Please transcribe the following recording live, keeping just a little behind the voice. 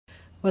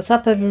What's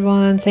up,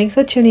 everyone? Thanks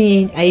for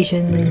tuning in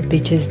Asian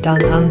Bitches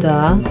Down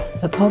Under,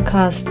 a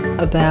podcast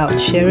about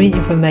sharing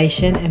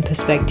information and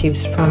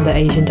perspectives from the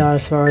Asian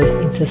diasporas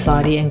in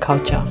society and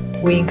culture.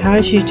 We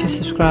encourage you to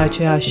subscribe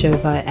to our show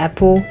via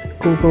Apple,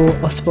 Google,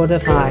 or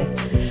Spotify.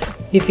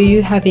 If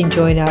you have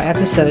enjoyed our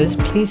episodes,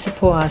 please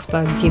support us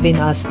by giving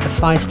us a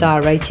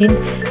 5-star rating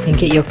and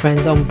get your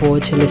friends on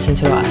board to listen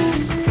to us.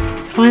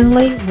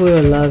 Finally, we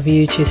would love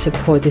you to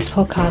support this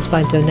podcast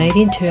by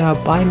donating to our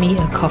Buy Me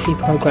a Coffee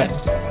program.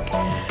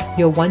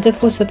 Your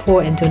wonderful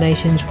support and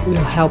donations will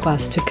help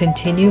us to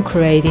continue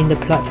creating the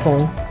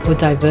platform for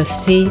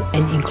diversity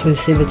and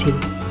inclusivity.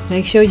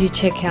 Make sure you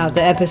check out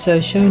the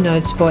episode show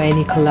notes for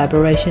any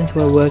collaborations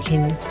we're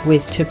working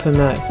with to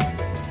promote.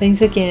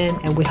 Thanks again,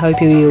 and we hope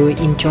you will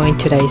enjoy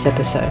today's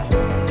episode.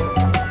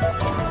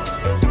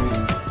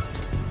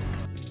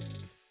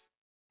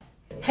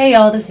 Hey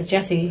y'all, this is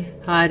Jessie.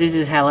 Hi, this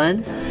is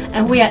Helen.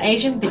 And we are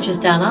Asian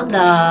Bitches Down Under.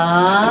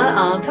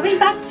 Coming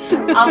back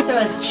after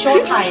a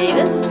short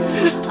hiatus.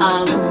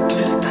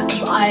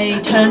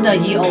 I turned a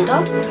year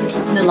older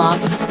in the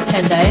last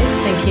 10 days.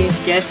 Thank you.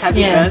 Yes,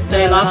 happy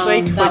birthday last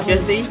week for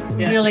Jessie.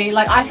 Really,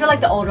 I feel like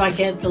the older I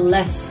get, the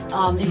less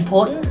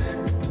important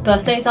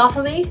birthdays are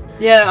for me.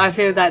 Yeah, I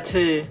feel that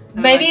too.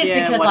 Maybe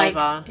it's because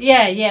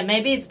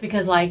maybe it's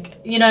because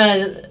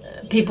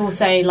people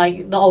say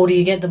the older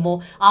you get, the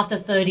more after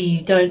 30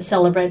 you don't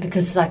celebrate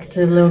because it's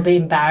a little bit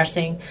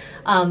embarrassing.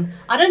 I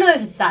don't know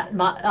if it's that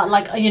much,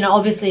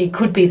 obviously it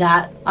could be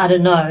that, I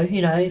don't know,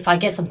 if I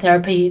get some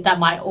therapy that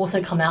might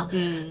also come out.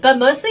 But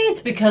mostly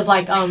it's because I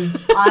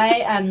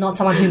am not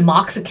someone who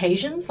marks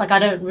occasions.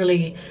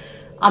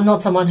 I'm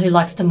not someone who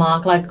likes to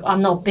mark,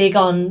 I'm not big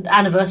on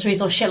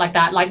anniversaries or shit like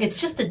that. It's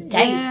just a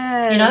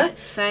date,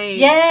 Same.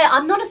 Yeah,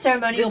 I'm not a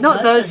ceremonial person.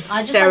 Not those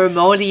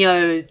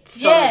ceremonial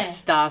sort of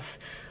stuff.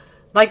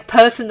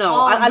 Personal.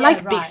 I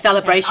like big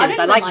celebrations.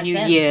 Okay. I like New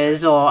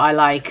Year's, or I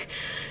like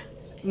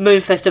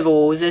moon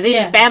festivals, as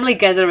in family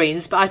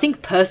gatherings. But I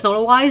think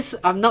personal-wise,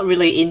 I'm not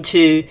really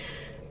into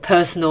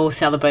personal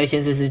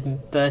celebrations as in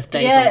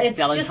birthdays or it's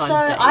Valentine's just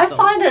Day. I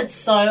find it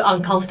so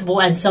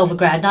uncomfortable and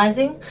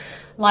self-aggrandizing.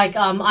 I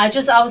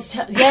was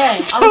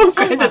just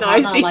telling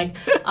my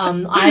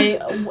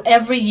partner,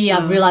 every year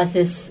I've realized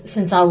this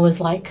since I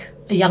was a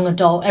young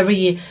adult. Every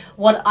year,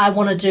 what I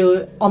want to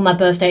do on my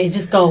birthday is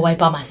just go away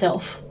by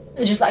myself.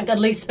 It's just at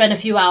least spend a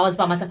few hours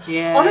by myself.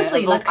 Yeah,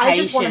 honestly, I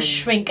just want to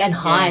shrink and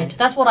hide. Yeah.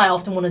 That's what I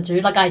often want to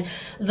do.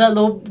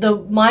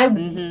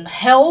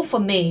 Hell for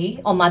me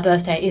on my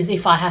birthday is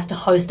if I have to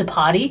host a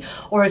party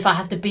or if I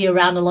have to be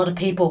around a lot of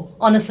people.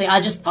 Honestly,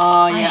 I hate,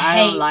 I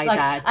don't like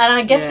that. And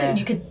I guess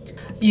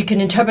you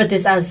can interpret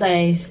this as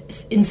a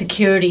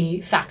insecurity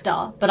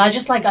factor, but I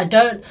just I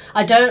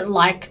don't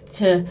like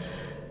to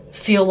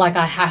feel like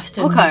I have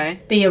to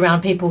be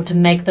around people to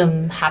make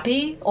them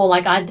happy, or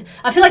I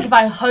feel like if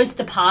I host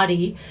a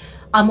party,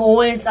 I'm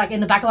always in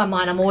the back of my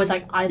mind, I'm always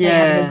are they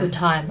having a good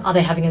time? Are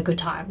they having a good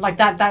time?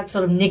 That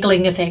sort of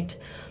niggling effect.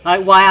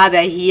 Why are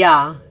they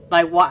here?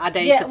 What are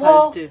they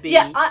supposed to be?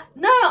 Yeah,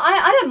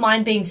 I don't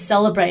mind being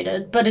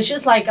celebrated, but it's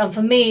just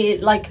for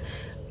me,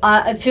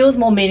 it feels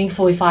more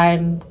meaningful if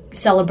I'm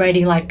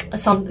celebrating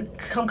some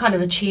kind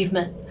of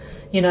achievement,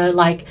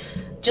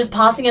 just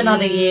passing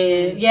another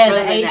year. Yeah,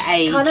 the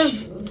age kind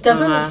of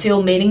doesn't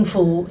feel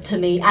meaningful to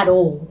me at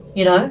all,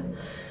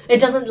 It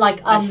doesn't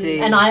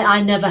and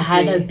I never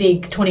had a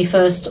big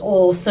 21st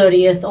or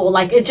 30th or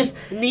it just...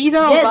 Neither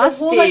of us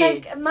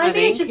did.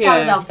 Maybe it's just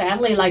part of our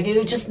family.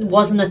 It just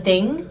wasn't a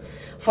thing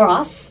for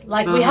us.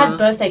 We had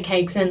birthday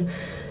cakes and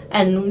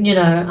we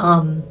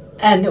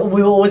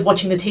were always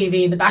watching the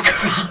TV in the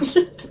background.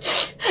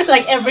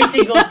 Every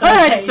single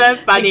birthday. It's so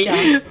funny.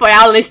 Picture. For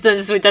our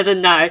listeners who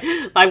doesn't know,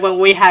 when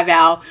we have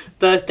our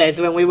birthdays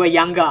when we were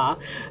younger,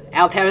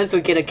 our parents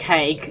would get a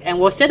cake and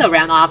we'll sit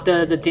around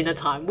after the dinner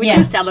time. We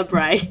just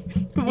celebrate.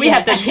 We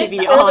have the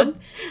TV on,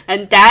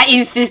 and Dad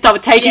insists on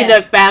taking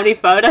the family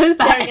photos,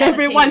 but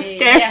everyone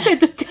stares at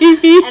the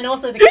TV. And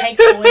also the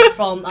cake's always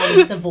from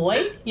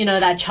Savoy,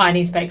 that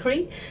Chinese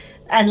bakery.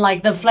 And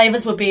the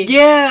flavors would be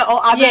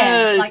or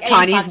other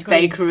Chinese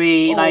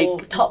bakery,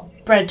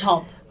 bread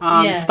top.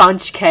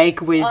 Sponge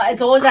cake with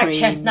it's always cream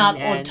chestnut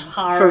or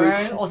taro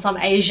fruit. Or some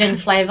Asian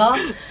flavor.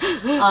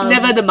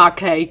 Never the mud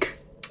cake.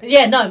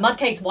 Yeah, no, mud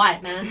cake's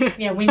white, man.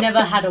 Yeah, we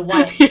never had a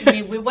white.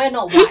 We're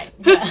not white.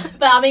 Yeah.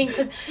 But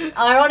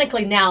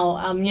ironically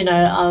now,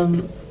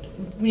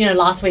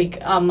 last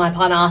week my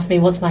partner asked me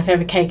what's my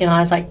favorite cake, and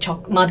I was like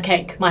mud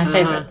cake. My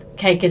favorite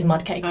cake is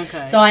mud cake.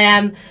 Okay. So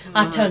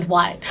I've turned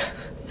white.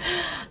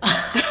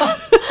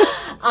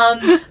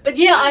 But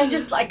yeah, I'm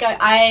just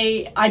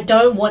I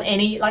don't want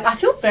any I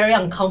feel very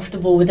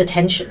uncomfortable with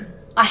attention.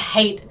 I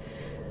hate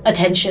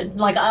attention.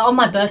 On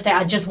my birthday,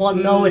 I just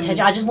want no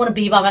attention. I just want to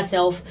be by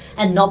myself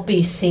and not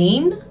be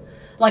seen.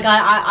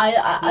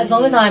 I as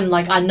long as I'm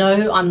I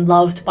know I'm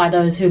loved by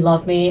those who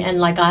love me,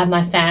 and I have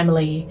my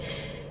family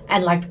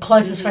and the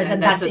closest friends,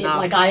 and that's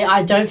enough. it.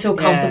 I don't feel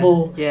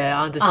comfortable.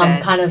 Yeah, I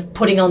understand. Kind of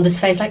putting on this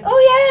face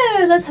oh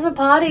yeah, let's have a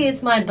party.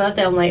 It's my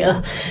birthday. I'm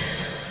ugh.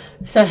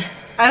 So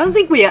I don't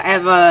think we are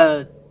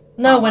ever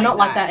No, we're not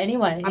like that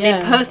anyway. I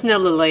mean,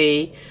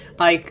 personally,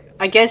 like,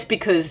 I guess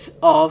because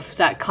of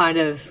that kind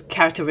of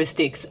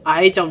characteristics,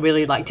 I don't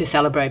really like to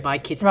celebrate my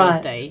kid's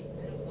birthday.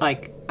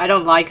 Like, I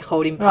don't like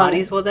holding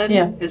parties for them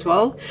as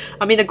well.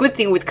 I mean, the good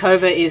thing with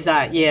COVID is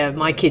that,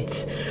 my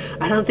kids,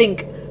 I don't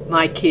think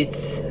my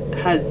kids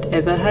had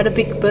ever had a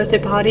big birthday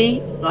party,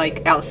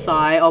 like,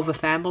 outside of a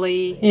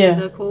family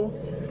circle.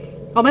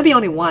 Or maybe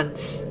only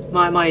once.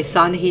 My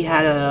son, he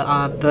had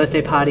a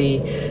birthday party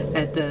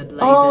at the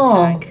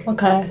laser tag.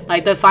 Okay.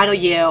 Like the final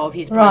year of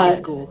his primary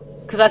school.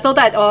 Because I thought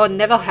that,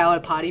 never held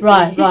a party.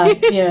 Right,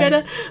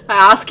 yeah.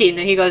 I asked him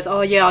and he goes,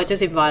 I'll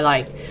just invite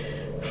like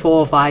 4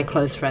 or 5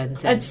 close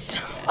friends.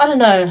 I don't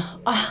know.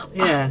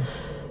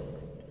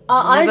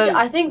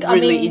 I think,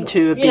 really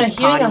into a big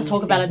hearing us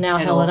talk about it now,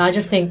 Helen, I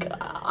just think,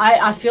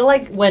 I feel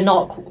like we're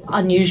not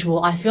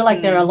unusual. I feel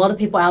like there are a lot of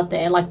people out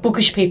there, like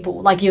bookish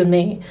people, like you and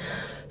me,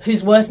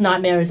 whose worst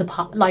nightmare is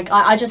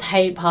I just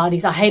hate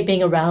parties. I hate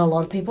being around a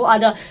lot of people.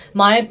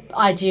 My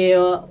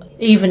ideal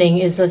evening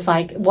is just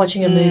like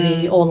watching a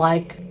movie or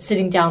like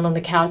sitting down on the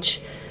couch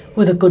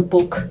with a good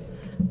book.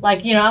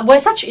 Like, we're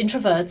such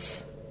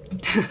introverts.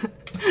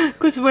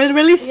 Because we're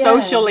really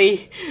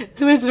socially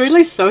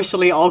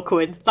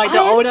awkward. Like the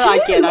older I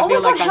get, I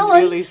feel like Helen,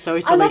 I'm really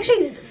socially I've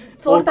actually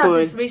thought awkward. about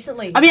this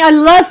recently. I mean,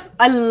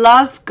 I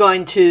love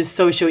going to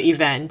social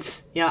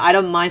events. I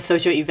don't mind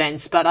social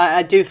events, but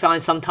I do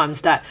find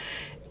sometimes that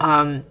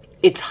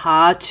it's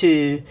hard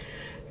to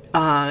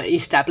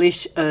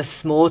establish a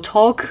small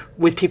talk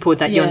with people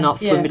that you're not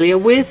familiar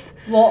with.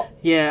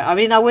 I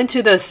mean, I went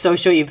to the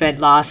social event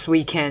last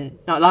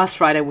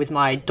Friday with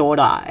my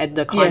daughter at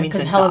the climbing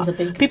center. Helen's a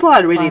big people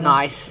are really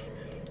nice.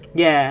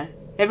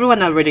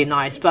 Everyone are really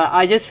nice, but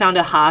I just found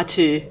it hard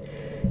to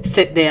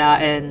sit there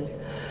and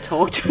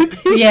talk to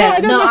people.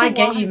 I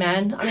get you,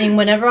 man. I mean,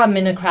 whenever I'm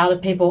in a crowd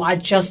of people, I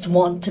just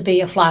want to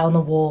be a fly on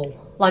the wall.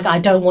 Like, I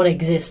don't want to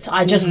exist.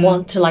 I just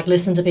want to, like,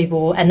 listen to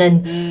people and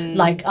then,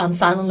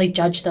 silently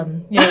judge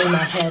them, in my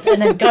head,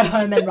 and then go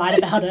home and write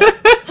about it.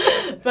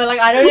 But, like,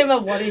 I don't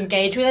even want to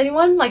engage with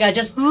anyone. Like, I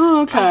just...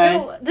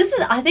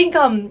 I think,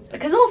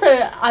 because also,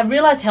 I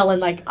realised, Helen,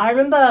 like, I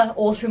remember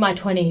all through my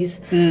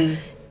 20s,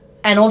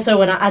 and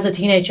also as a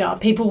teenager,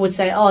 people would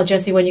say,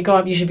 Jessie, when you grow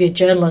up, you should be a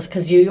journalist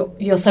because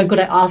you're so good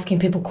at asking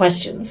people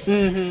questions.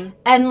 Mm-hmm.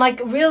 And, like,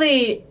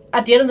 really...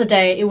 At the end of the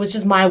day, it was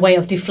just my way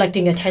of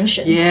deflecting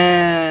attention.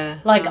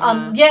 Like,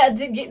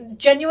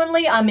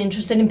 genuinely, I'm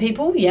interested in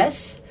people,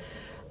 yes.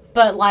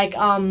 But, like,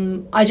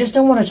 I just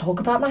don't want to talk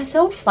about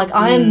myself. Like,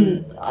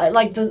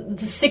 like, the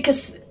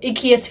sickest,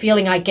 ickiest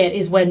feeling I get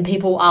is when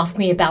people ask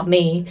me about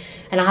me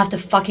and I have to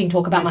fucking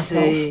talk about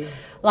myself.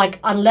 Like,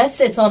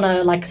 unless it's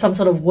on some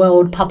sort of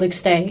world public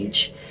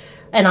stage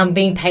and I'm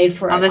being paid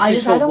for it. I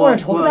don't want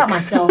to talk about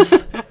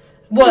myself.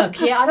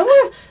 Work, I don't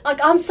want to, like,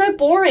 I'm so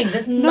boring.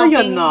 There's nothing. No,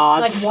 you're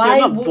not. Like, why?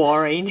 You're not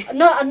boring.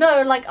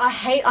 No, like, I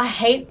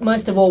hate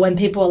most of all when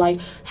people are like,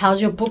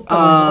 how's your book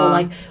going? Or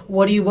like,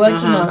 what are you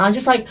working on? I'm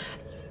just like,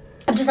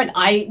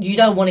 you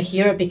don't want to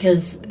hear it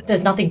because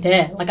there's nothing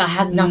there. Like, I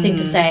have nothing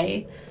to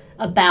say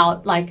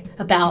about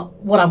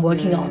what I'm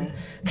working on.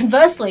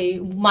 Conversely,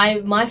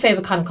 my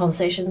favorite kind of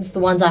conversations, the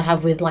ones I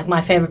have with, like,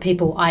 my favorite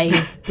people, i.e.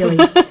 Billy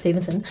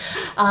Stevenson,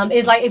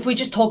 is, like, if we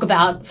just talk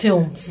about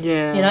films.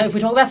 If we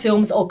talk about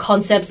films or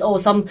concepts or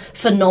some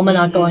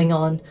phenomena going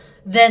on,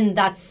 then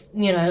that's,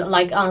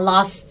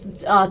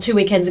 last 2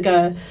 weekends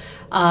ago,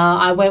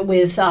 I went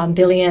with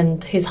Billy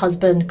and his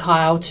husband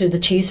Kyle to the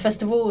Cheese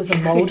Festival. It was a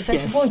mold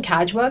festival in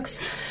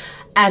Carriageworks.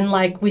 And,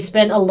 like, we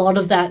spent a lot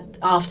of that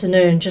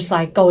afternoon just,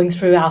 like, going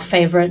through our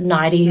favourite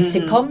 90s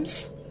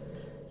sitcoms.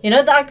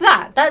 Like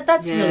that.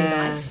 That's really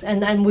nice.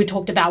 And we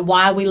talked about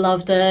why we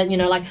loved it.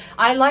 Like,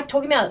 I like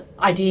talking about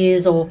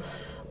ideas or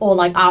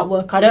like,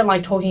 artwork. I don't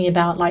like talking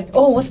about, like,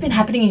 what's been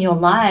happening in your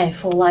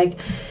life or, like,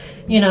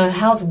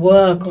 how's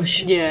work or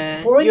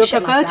boring you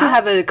shit prefer like to that.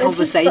 have a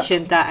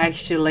conversation that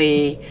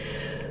actually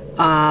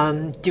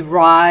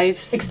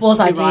explores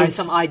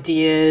some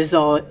ideas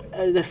or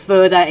the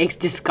further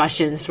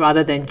discussions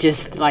rather than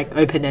just, like,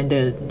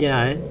 open-ended,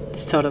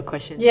 sort of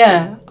questions.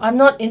 I'm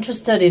not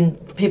interested in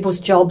people's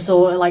jobs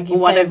or, like, if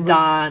what they've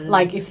done.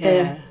 Like, if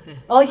they're...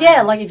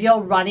 like, if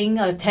you're running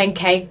a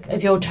 10K,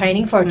 if you're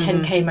training for a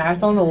 10K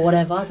marathon or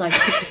whatever, it's like,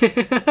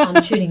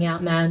 I'm tuning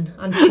out, man.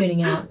 I'm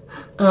tuning out.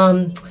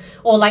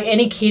 Or, like,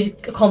 any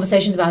kid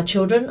conversations about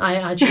children,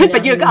 I tune out.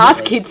 But you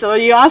ask kids, or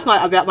you ask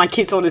about my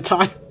kids all the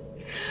time.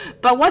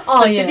 But what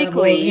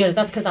specifically...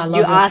 that's because I love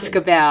you ask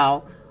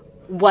about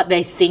what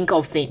they think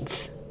of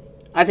things.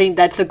 I think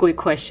that's a good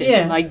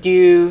question. Like,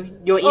 your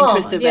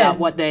interest about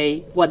what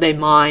they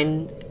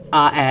mind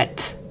are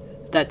at.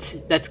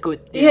 That's good.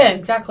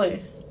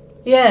 Exactly.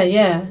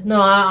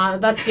 No,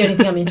 that's the only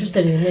thing I'm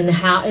interested in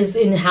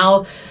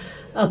how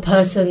a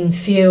person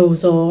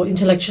feels or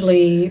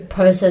intellectually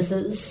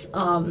processes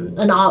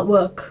an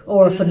artwork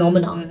or a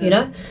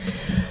phenomena,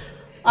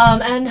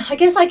 And I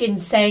guess, like, in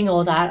saying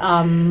all that,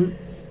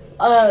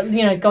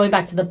 going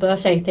back to the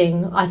birthday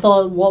thing, I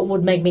thought what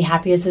would make me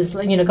happiest is,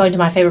 going to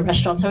my favourite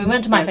restaurant. So we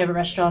went to my favourite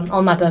restaurant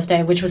on my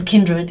birthday, which was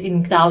Kindred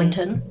in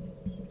Darlington.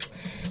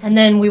 And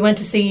then we went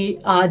to see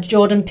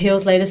Jordan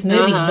Peele's latest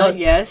movie, Nope.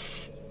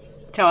 Yes.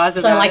 Tell us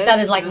about So, like, it. that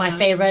is, like, my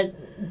favourite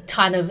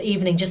kind of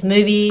evening. Just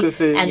movie Good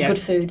food, and yeah. good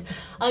food.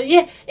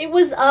 It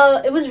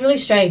was really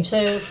strange.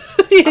 So,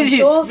 I'm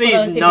sure for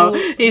those people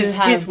who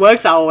have... his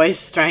works are always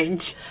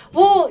strange.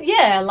 Well,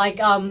 yeah, like,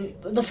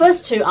 the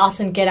first two, Us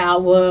and Get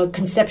Out, were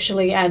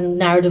conceptually and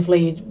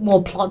narratively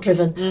more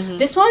plot-driven. Mm-hmm.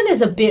 This one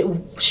is a bit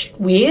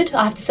weird,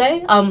 I have to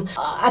say.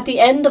 At the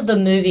end of the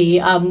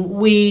movie,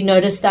 we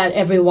noticed that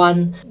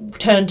everyone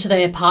turned to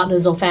their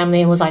partners or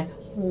family and was like,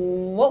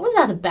 what was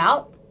that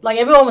about? Like,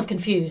 everyone was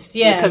confused.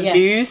 Yeah,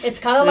 confused? Yeah. It's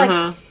kind of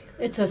like...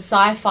 It's a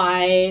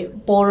sci-fi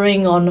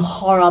bordering on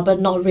horror, but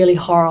not really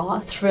horror.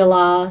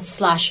 Thriller /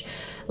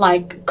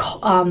 like,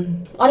 I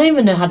don't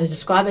even know how to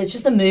describe it. It's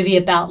just a movie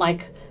about,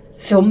 like,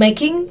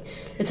 filmmaking.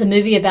 It's a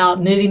movie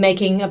about movie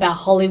making, about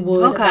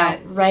Hollywood,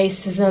 about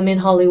racism in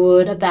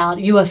Hollywood, about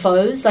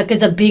UFOs. Like,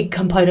 there's a big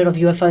component of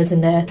UFOs in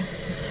there.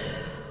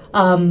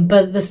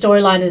 But the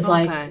storyline is,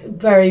 like,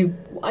 very...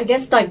 I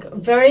guess, like,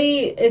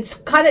 very... It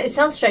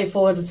sounds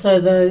straightforward. So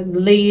the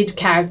lead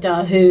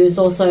character, who's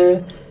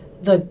also...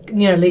 the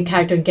lead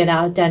character in Get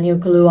Out, Daniel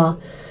Kaluuya,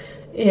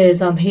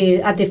 is he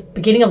at the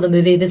beginning of the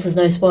movie, this is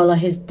no spoiler,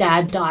 his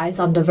dad dies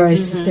under very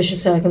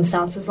suspicious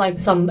circumstances,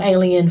 like some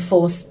alien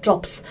force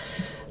drops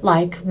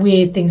like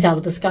weird things out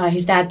of the sky.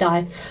 His dad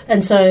died,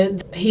 and so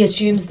he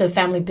assumes the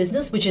family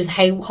business, which is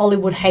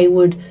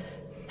Hayward's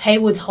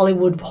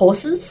Hollywood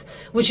Horses,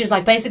 which is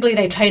like basically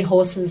they train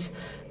horses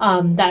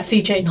that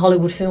feature in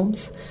Hollywood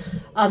films.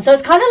 So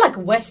it's kind of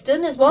like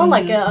Western as well.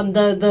 Like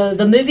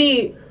the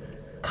movie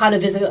kind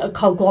of is a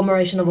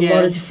conglomeration of a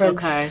lot of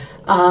different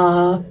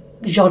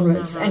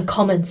genres and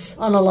comments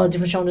on a lot of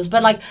different genres.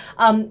 But like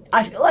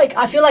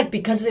I feel like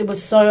because it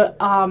was so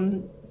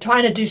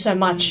trying to do so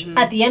much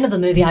at the end of the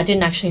movie, I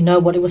didn't actually know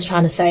what it was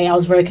trying to say. I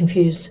was very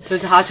confused. So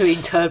it's hard to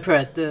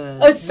interpret the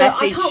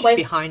message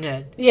behind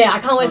it. Yeah, I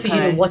can't wait for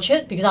you to watch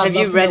it because have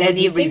you read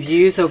any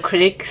reviews or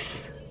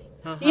critics?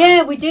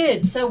 Yeah, we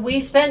did. So we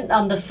spent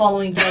the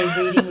following day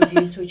reading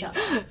reviews to each other.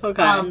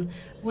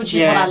 Which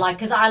is what I like,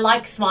 because I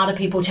like smarter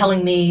people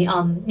telling me,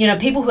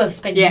 people who have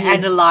spent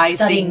years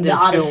studying the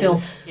art of film.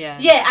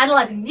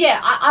 Analysing. Yeah,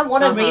 I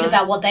want to read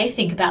about what they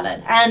think about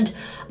it. And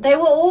they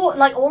were all,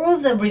 like, all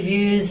of the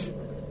reviews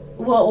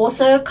were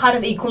also kind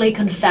of equally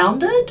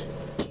confounded.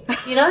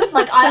 You know?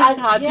 Like, it's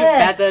hard to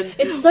fathom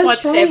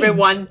what's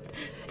everyone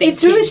thinking.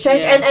 It's really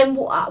strange. Yeah. And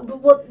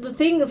what the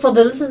thing, for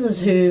the listeners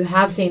who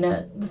have seen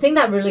it, the thing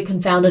that really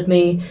confounded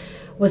me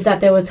was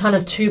that there were kind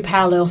of two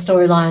parallel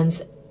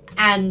storylines.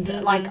 And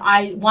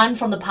one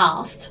from the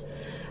past,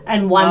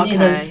 and one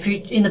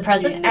in the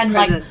present,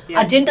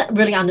 I didn't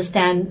really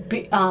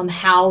understand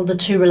how the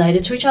two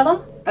related to each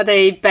other. Are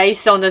they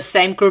based on the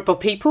same group of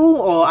people,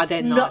 or are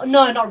they not?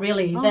 No, not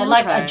really. They're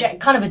like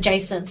kind of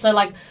adjacent. So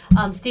like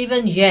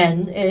Steven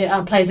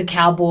Yeun plays a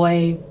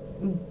cowboy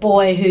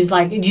boy who's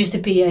like used to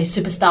be a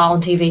superstar on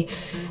TV,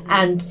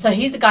 and so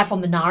he's the guy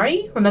from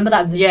Minari. Remember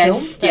that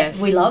film that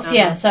we loved?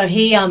 Yeah. So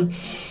he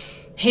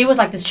was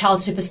like this child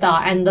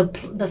superstar, and the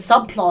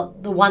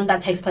subplot, the one that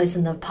takes place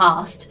in the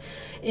past,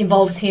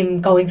 involves him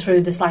going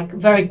through this like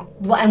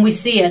and we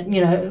see it,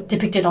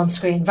 depicted on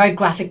screen, very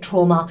graphic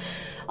trauma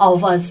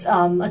of a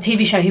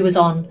TV show he was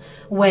on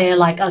where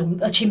like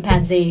a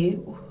chimpanzee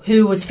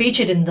who was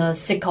featured in the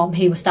sitcom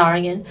he was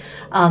starring in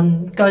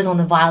goes on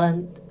a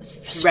violent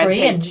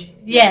spree and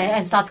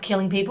starts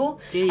killing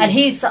people. Jeez. And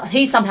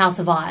he somehow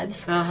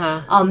survives.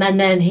 And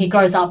then he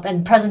grows up,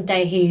 and present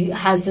day he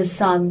has this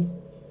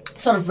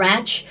sort of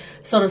ranch,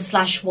 sort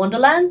of /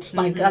 Wonderland,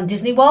 like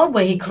Disney World,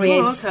 where he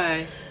creates.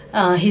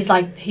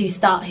 He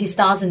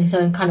stars in his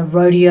own kind of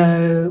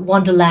rodeo,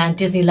 Wonderland,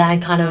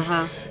 Disneyland kind of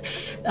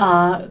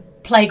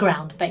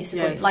playground,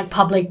 basically, like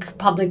public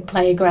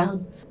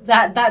playground.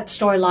 That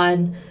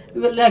storyline,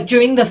 like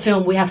during the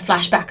film, we have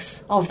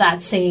flashbacks of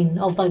that scene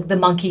of like the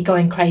monkey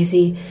going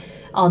crazy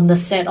on the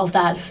set of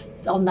that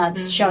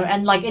show,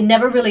 and like it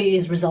never really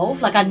is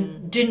resolved. Like I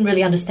didn't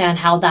really understand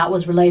how that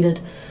was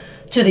related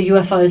to the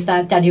UFOs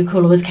that Daniel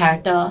Kaluuya's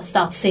character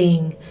starts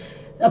seeing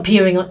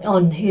appearing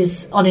on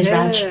his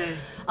ranch.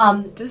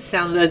 This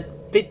sounds a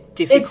bit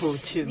difficult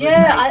to relate.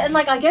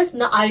 I guess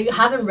I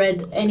haven't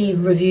read any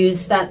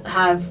reviews that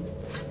have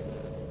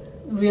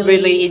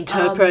really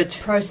interpreted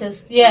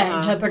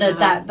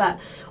that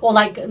or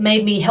like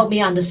help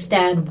me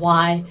understand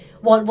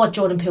what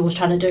Jordan Peele was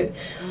trying to do.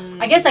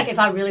 I guess like if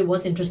I really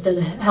was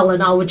interested,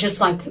 Helen, I would just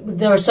like,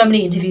 there are so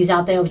many interviews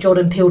out there of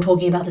Jordan Peele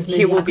talking about this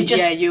movie. I could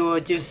just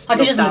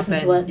listen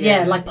to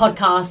it. Like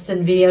podcasts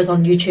and videos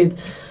on YouTube.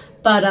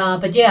 But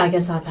yeah, I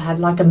guess I've had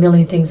like a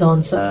million things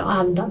on, so I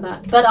haven't done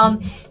that. But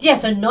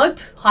so Nope,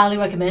 highly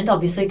recommend,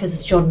 obviously, because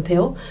it's Jordan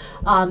Peele.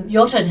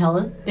 Your turn,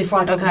 Helen, before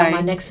I talk about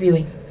my next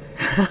viewing.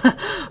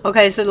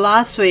 Okay, so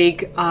last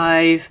week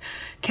I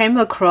came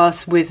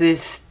across with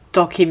this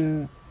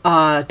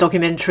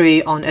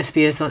documentary on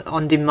SBS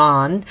On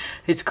Demand.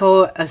 It's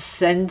called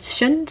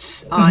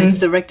Ascensions. It's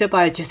directed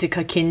by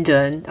Jessica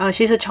Kindon.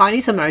 She's a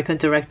Chinese-American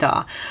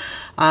director.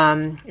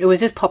 It was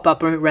just pop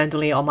up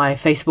randomly on my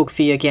Facebook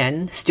feed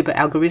again, stupid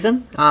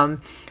algorithm.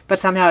 But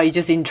somehow it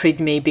just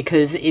intrigued me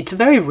because it's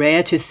very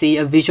rare to see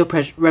a visual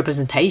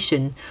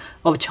representation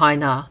of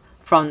China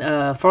from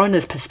a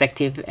foreigner's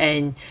perspective.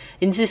 And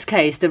in this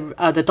case,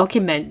 the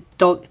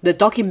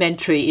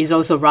documentary is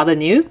also rather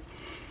new.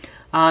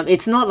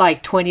 It's not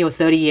like 20 or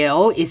 30 year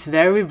old. It's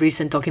very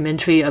recent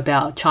documentary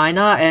about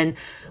China, and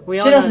we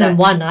all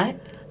 2001, right?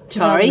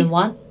 Sorry?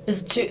 2001.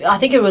 I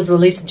think it was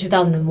released in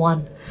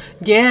 2001.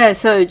 Yeah,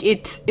 so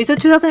it's a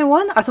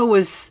 2001. I thought it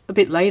was a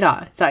bit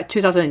later. It's like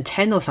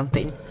 2010 or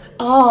something.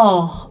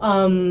 Oh,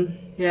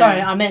 Yeah.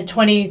 sorry, I meant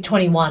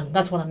 2021.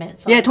 That's what I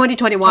meant. Sorry. Yeah,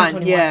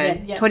 2021. Yeah,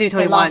 2021.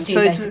 So last year,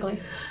 So basically.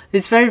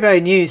 it's very,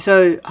 very new.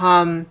 So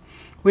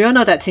we all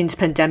know that since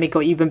pandemic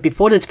or even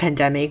before this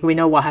pandemic, we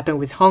know what happened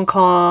with Hong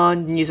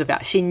Kong, news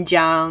about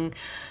Xinjiang.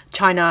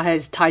 China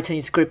has tightened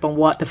its grip on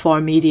what the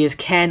foreign media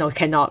can or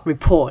cannot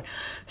report.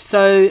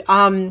 So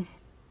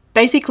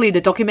basically,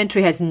 the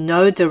documentary has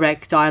no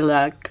direct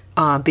dialogue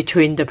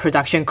between the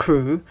production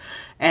crew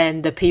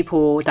and the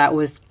people that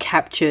was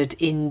captured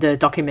in the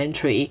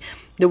documentary.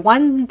 The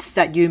ones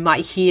that you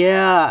might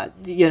hear,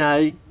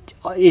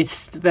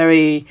 it's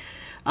very...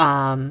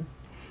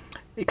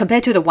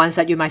 compared to the ones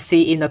that you might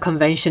see in the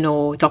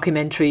conventional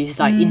documentaries,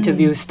 like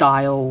interview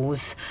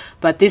styles.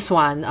 But this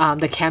one,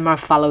 the camera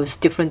follows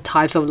different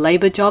types of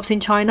labor jobs in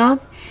China.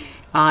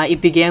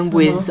 It began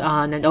with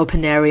an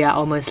open area,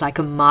 almost like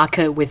a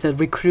market, with a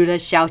recruiter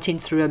shouting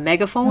through a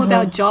megaphone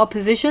about job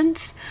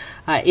positions,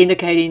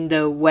 indicating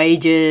the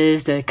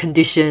wages, the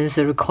conditions,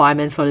 the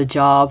requirements for the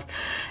job.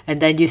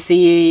 And then you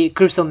see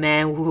groups of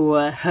men who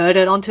were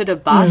herded onto the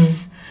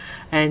bus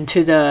and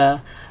to the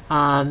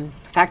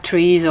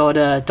factories or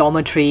the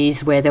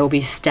dormitories where they will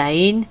be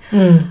staying.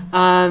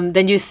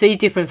 Then you see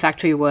different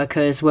factory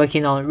workers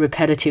working on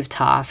repetitive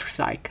tasks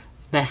like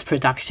mass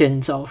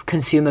productions of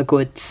consumer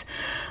goods,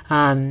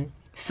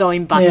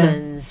 sewing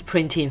buttons,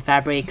 printing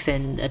fabrics,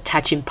 and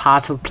attaching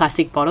parts of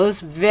plastic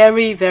bottles.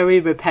 Very, very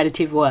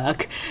repetitive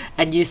work.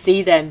 And you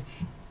see them,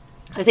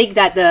 I think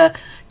that the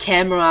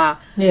camera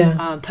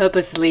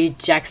purposely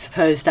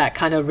juxtaposed that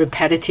kind of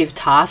repetitive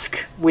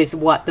task with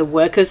what the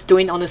workers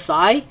doing on the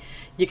side.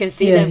 You can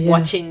see them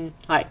watching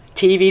like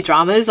TV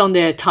dramas on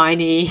their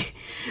tiny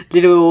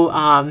little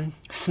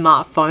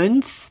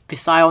smartphones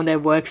beside on their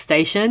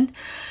workstation.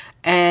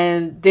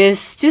 And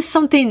there's just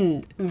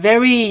something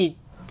very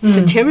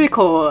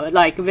satirical,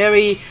 like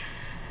very,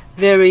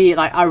 very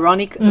like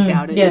ironic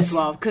about it as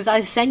well. Because I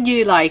sent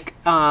you like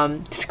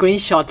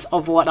screenshots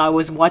of what I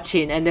was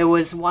watching, and there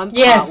was one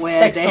part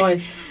where sex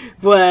toys.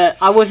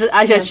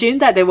 I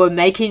assumed that they were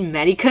making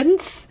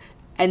mannequins,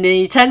 and then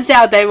it turns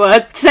out they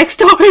were sex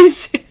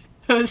toys.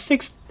 It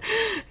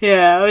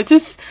was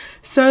just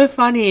so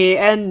funny.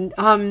 And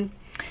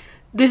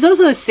there's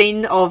also a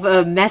scene of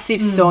a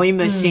massive sewing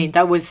machine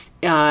that was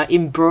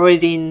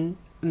embroidering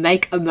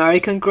 "Make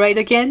American Great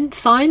Again"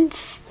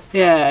 signs.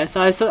 Yeah,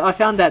 so I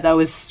found that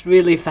was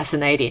really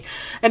fascinating.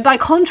 And by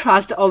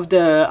contrast of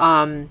the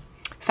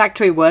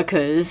factory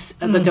workers,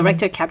 the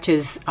director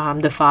captures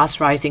the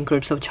fast-rising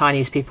groups of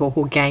Chinese people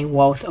who gain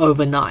wealth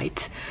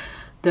overnight,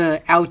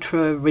 the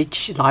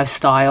ultra-rich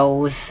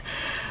lifestyles,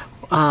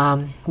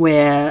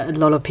 where a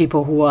lot of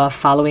people who are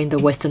following the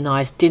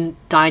westernized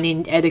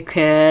dining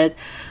etiquette,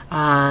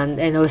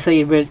 and also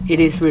it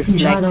is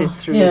reflected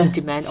through the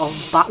demand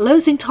of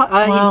butlers in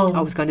Taiwan.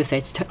 I was going to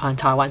say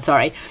Taiwan,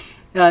 sorry.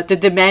 The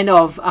demand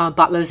of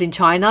butlers in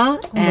China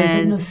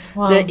and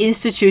the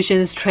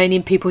institutions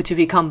training people to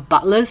become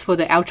butlers for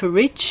the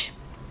ultra-rich.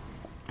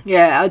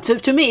 Yeah,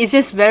 to me, it's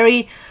just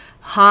very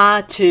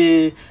hard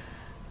to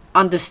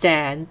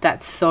understand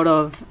that sort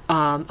of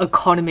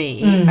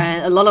economy,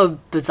 and a lot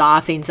of bizarre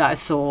things that I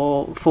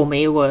saw for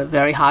me were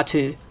very hard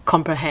to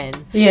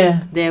comprehend.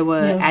 There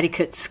were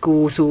etiquette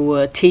schools who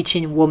were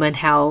teaching women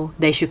how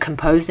they should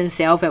compose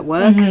themselves at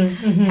work,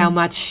 how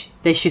much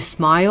they should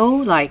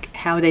smile, like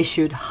how they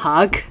should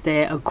hug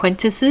their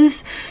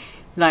acquaintances,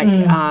 like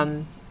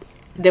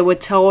they were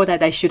told that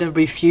they shouldn't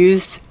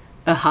refuse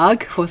a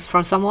hug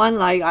from someone.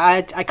 Like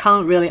I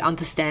can't really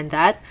understand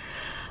that.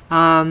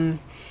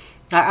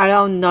 I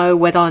don't know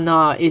whether or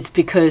not it's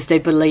because they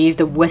believe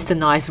the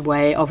westernized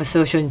way of a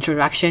social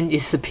interaction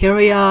is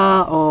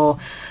superior, or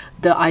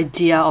the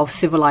idea of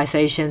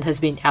civilization has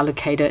been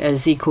allocated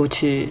as equal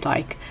to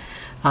like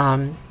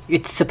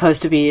it's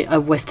supposed to be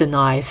a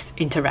westernized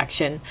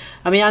interaction.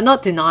 I mean, I'm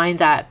not denying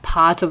that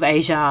parts of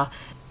Asia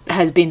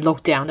has been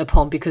looked down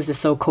upon because of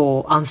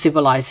so-called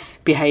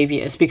uncivilized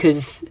behaviors,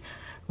 because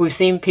we've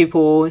seen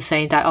people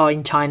saying that,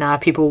 in China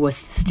people were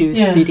still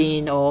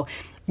spitting or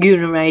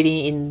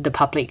urinating in the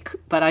public.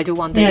 But I do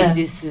wonder if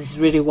this is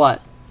really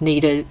what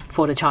needed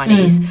for the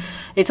Chinese.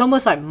 It's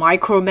almost like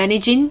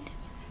micromanaging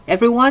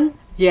everyone.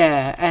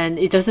 Yeah, and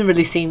it doesn't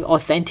really seem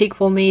authentic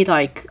for me.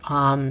 Like,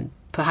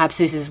 perhaps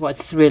this is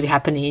what's really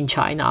happening in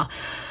China.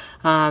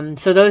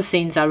 So those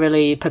things are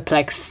really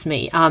perplex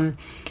me.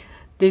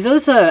 There's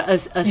also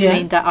a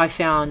scene that I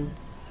found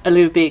a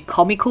little bit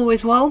comical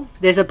as well.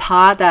 There's a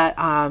part that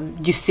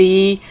you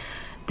see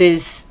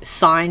there's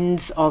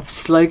signs of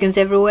slogans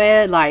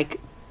everywhere, like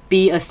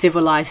 "Be a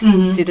civilized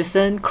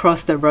citizen,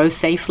 cross the road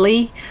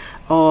safely,"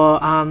 or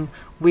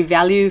 "We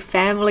value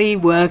family,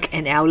 work,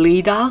 and our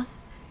leader."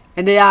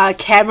 And there are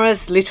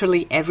cameras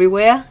literally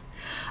everywhere.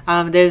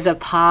 There's a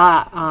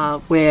part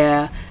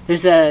where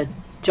there's a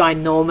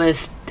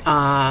ginormous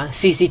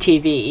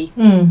CCTV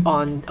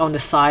on the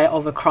side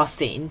of a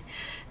crossing,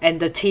 and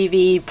the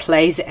TV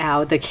plays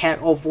out the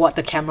of what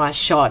the camera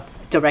shot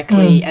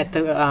directly at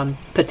the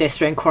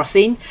pedestrian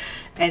crossing,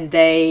 and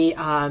they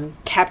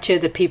capture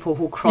the people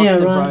who cross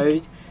the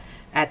road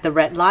at the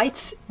red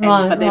lights,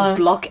 but they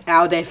block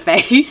out their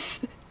face.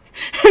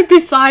 And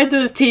beside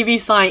the TV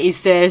sign, it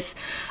says,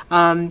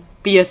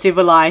 "Be a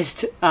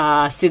civilized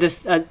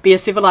citizen. Be a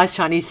civilized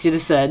Chinese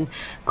citizen.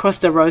 Cross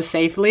the road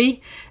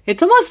safely."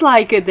 It's almost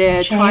like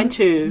they're trying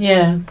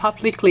to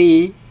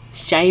publicly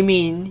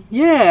shaming.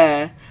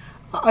 Yeah,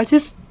 I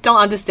just don't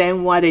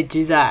understand why they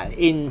do that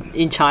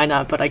in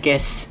China. But I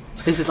guess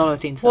there's a lot of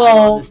things that I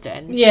don't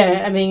understand.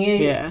 Yeah, I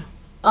mean,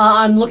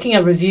 I'm looking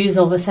at reviews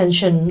of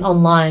Ascension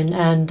online,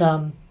 and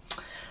a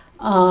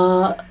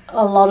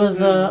lot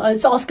of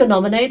it's Oscar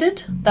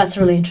nominated. That's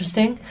really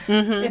interesting.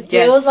 It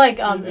feels like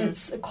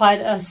it's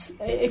quite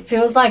it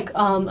feels like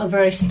a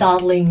very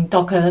startling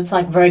doco that's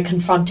like very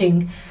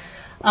confronting,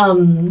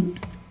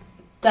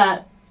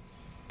 that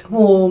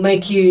will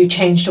make you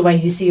change the way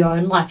you see your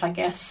own life, I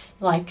guess.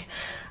 Like,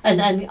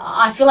 and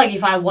I feel like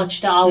if I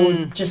watched it, I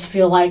would just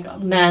feel like,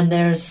 man,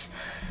 there's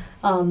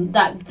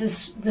that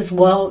this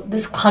world,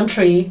 this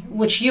country,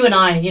 which you and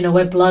I, you know,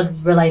 we're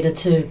blood related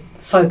to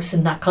folks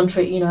in that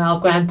country. You know, our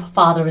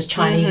grandfather is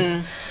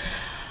Chinese.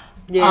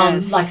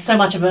 Like, so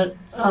much of it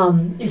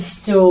is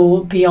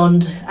still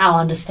beyond our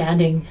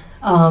understanding,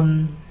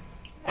 and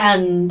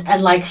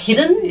like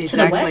hidden to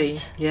the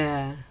West.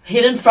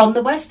 Hidden from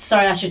the West,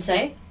 sorry, I should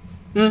say.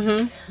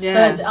 So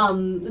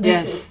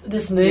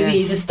this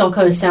movie, this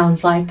doco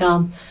sounds like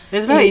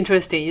it's very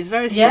interesting. It's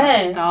very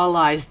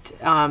stylized.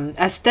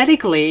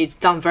 Aesthetically, it's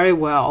done very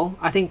well.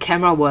 I think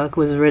camera work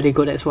was really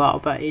good as well.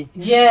 But it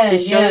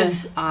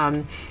shows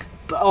on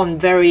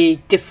very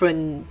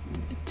different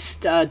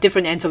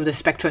ends of the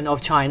spectrum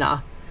of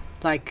China.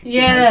 Like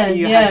you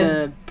have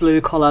the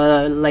blue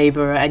collar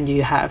labor, and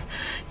you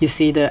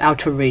see the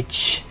ultra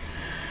rich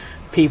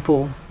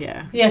people.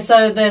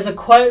 So there's a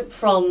quote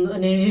from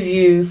an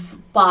interview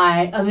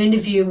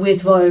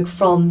with Vogue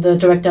from the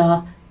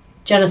director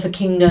Jennifer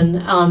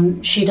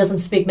Kingdon. She doesn't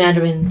speak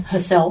Mandarin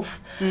herself,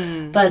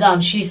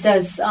 but she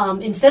says,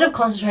 instead of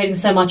concentrating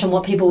so much on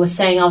what people were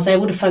saying, I was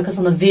able to focus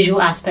on the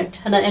visual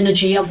aspect and the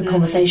energy of the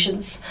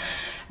conversations.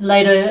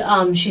 Later,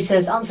 she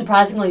says,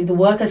 unsurprisingly, the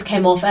workers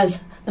came off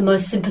as the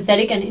most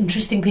sympathetic and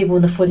interesting people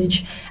in the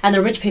footage, and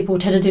the rich people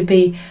tended to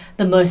be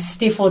the most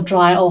stiff or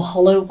dry or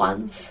hollow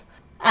ones.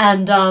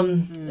 And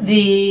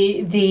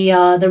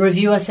the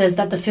reviewer says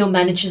that the film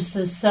manages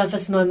to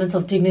surface moments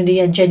of dignity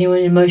and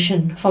genuine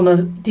emotion from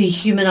a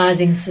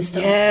dehumanizing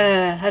system.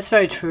 Yeah, that's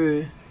very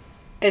true.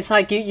 It's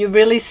like you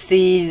really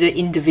see the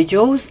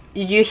individuals.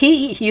 You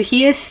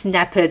hear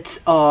snippets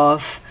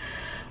of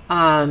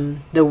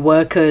the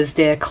workers,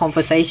 their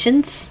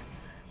conversations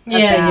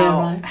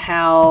about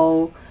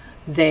how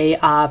they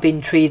are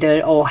being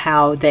treated, or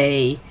how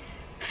they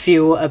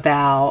feel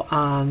about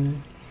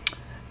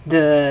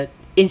the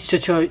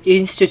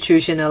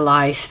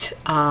institutionalized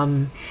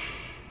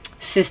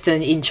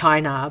system in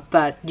China.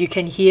 But you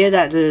can hear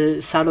that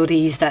the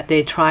subtleties that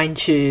they're trying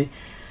to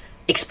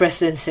express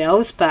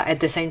themselves, but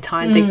at the same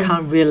time they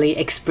can't really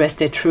express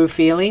their true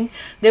feeling.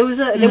 There was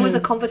a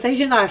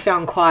conversation that I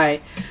found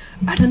quite,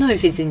 I don't know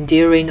if it's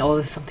endearing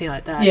or something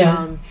like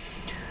that.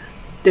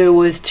 There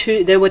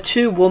were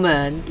two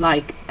women,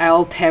 like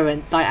our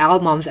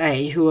mom's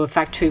age, who were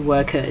factory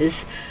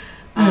workers.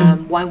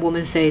 One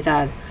woman said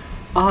that,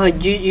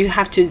 you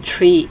have to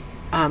treat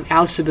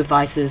our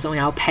supervisors on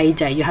our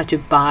payday. You have to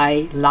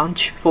buy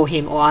lunch for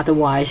him, or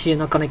otherwise you're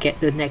not going to get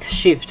the next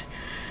shift.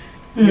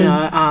 You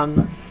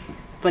know,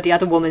 but the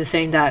other woman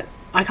saying that,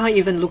 I can't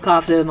even look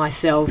after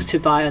myself to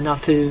buy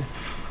enough food,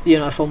 you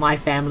know, for my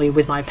family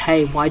with my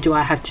pay. Why do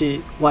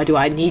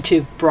I need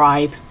to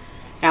bribe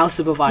our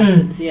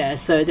supervisors?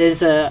 So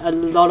there's a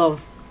lot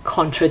of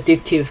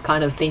contradictory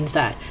kind of things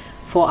that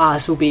for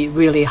us will be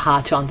really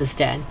hard to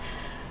understand.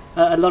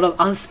 A lot of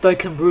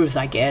unspoken rules,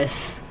 I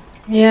guess.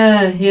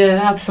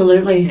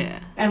 Absolutely.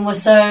 And we're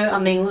so, I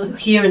mean,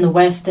 here in the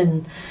West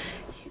and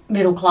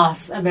middle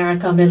class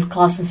America, middle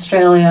class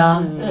Australia,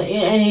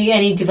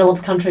 any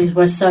developed countries,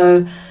 we're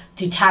so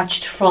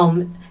detached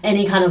from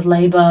any kind of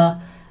labor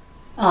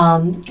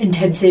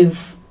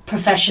intensive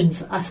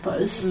professions, I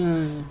suppose.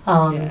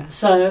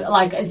 So,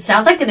 like, it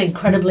sounds like an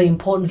incredibly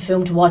important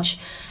film to watch.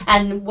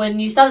 And when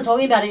you started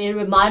talking about it, it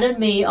reminded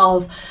me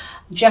of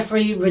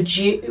Jeffrey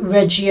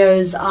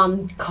Reggio's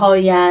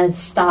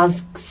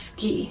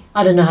Koyaanisqatsi.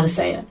 I don't know how to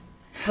say it.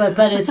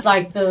 But it's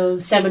like the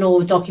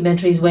seminal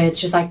documentaries where it's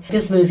just like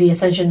this movie,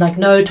 Ascension, like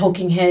no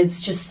talking heads,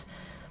 just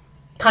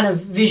kind of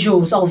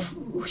visuals of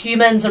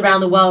humans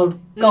around the world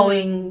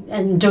going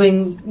and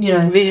doing,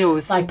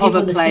 visuals, like people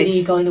in the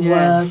city going to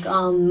work,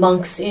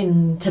 monks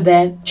in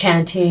Tibet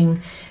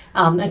chanting,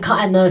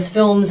 and those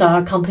films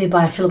are accompanied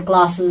by Philip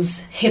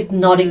Glass's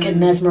hypnotic and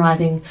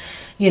mesmerizing,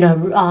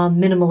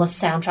 minimalist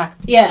soundtrack.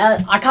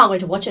 Yeah, I can't wait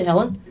to watch it,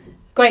 Helen.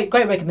 Great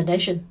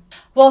recommendation.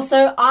 Well,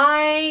 so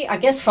I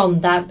guess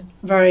from that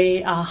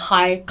very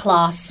high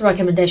class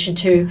recommendation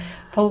to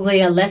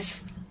probably a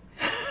less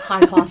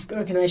high class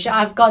recommendation,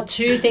 I've got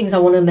two things I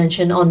want to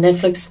mention on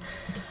Netflix.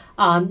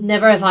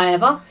 Never Have I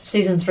Ever,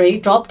 season 3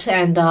 dropped,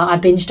 and I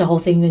binged the whole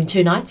thing in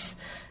 2 nights.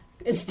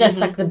 It's just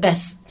like the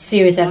best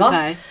series ever.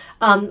 Okay.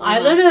 I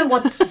don't know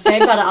what to say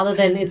about it other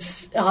than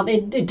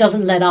it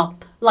doesn't let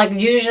up. Like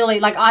usually,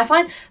 like I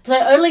find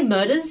the Only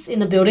Murders in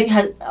the Building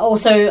had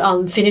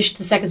also finished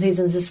the second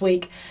seasons this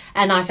week,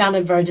 and I found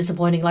it very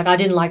disappointing. Like I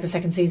didn't like the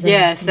second season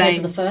compared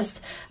to the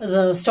first.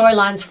 The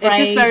storylines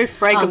frayed. It's just very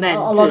fragmented.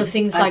 A lot of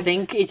things, I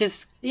think it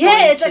just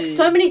it's like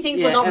so many things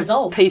were not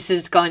resolved.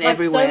 Pieces going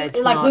everywhere. It's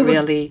like not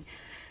really.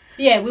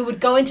 Yeah, we would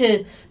go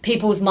into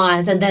people's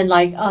minds, and then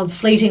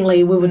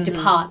fleetingly we would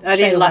depart. I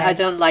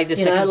don't like the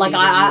second season.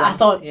 I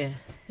thought.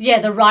 Yeah,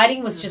 the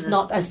writing was just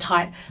not as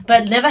tight.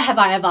 But Never Have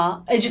I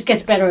Ever, it just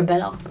gets better and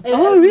better.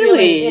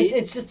 Really?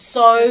 It's just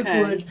so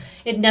good.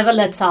 It never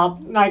lets up.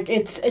 Like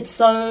it's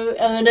so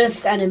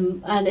earnest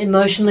and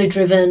emotionally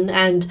driven,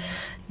 and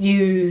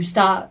you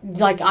start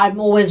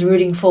I'm always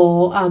rooting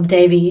for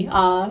Davy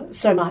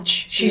so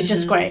much. She's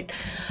just great.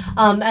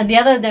 And the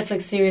other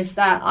Netflix series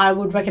that I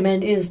would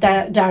recommend is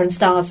Darren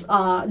Star's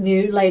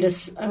new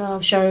latest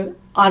show,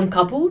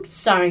 Uncoupled,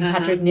 starring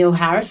Patrick Neil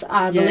Harris.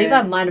 I believe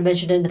I might have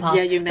mentioned it in the past.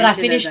 Yeah, you mentioned I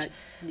finished, that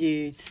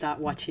you start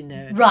watching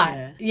it.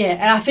 Right,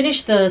 and I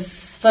finished the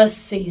first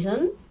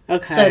season.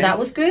 Okay. So that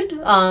was good.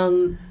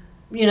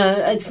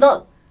 It's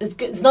not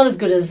as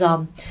good as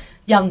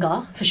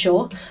Younger, for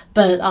sure,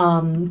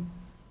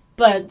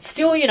 but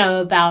still,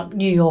 about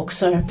New York,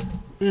 so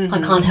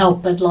I can't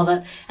help but love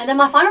it. And then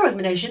my final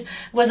recommendation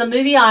was a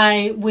movie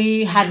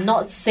we had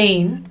not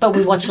seen, but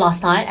we watched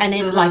last night, and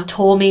it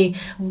tore me.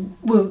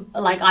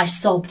 I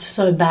sobbed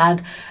so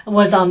bad. It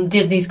was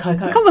Disney's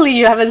Coco. I can't believe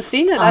you haven't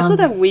seen it. I thought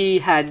that we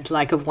had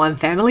a one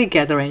family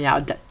gathering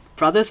at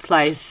brother's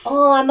place.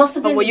 Oh, I must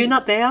have been. But were you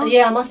not there?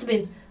 Yeah, I must have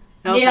been.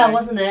 Okay. Yeah, I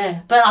wasn't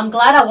there. But I'm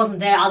glad I wasn't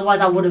there. Otherwise,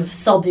 I would have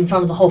sobbed in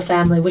front of the whole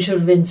family, which would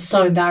have been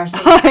so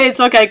embarrassing. It's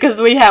okay, because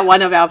we had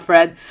one of our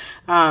friends,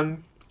 I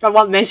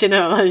won't mention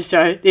it on the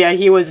show. Yeah,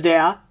 he was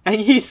there,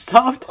 and he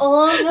sobbed.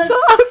 Oh, that's so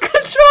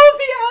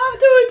uncontrollably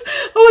afterwards.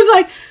 I was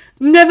like,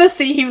 never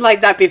seen him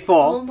like that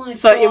before. Oh my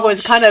So gosh. it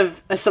was kind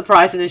of a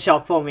surprise and a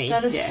shock for me.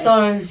 That is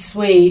so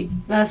sweet.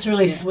 That's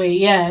really sweet.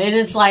 Yeah, it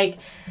is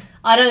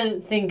I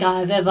don't think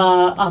I've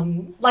ever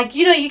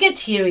you get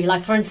teary.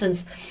 Like for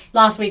instance,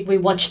 last week we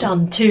watched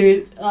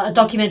a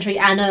documentary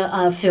and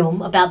a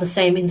film about the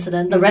same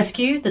incident, The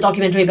Rescue, the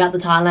documentary about the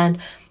Thailand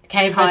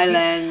cave rescues,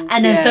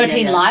 and then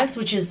 13 Lives,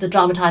 which is the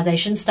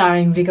dramatization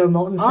starring Viggo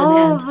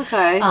Mortensen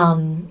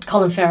and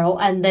Colin Farrell,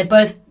 and they're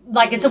both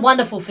it's a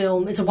wonderful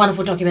film. It's a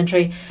wonderful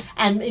documentary,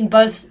 and in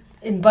both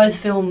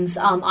films,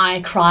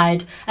 I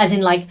cried, as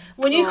in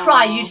when you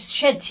cry, you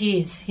shed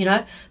tears,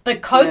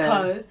 But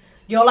Coco.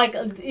 You're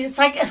it's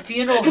like a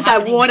funeral. It's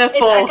like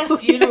waterfall. It's like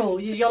a funeral.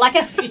 You're like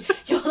at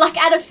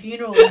a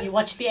funeral when you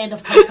watch the end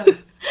of Coco.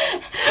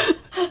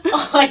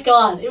 Oh my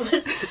god, it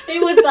was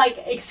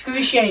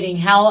excruciating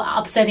how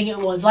upsetting it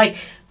was.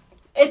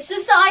 It's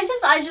just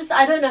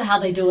I don't know how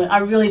they do it. I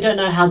really don't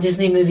know how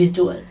Disney movies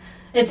do it.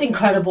 It's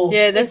incredible.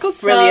 Yeah, they've got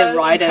brilliant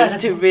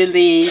writers to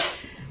really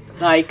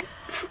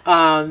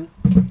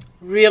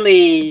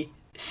really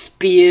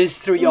spears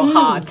through your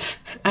heart,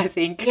 I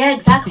think. Yeah,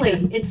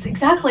 exactly. It's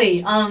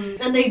exactly.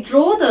 And they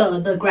draw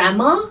the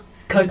grandma,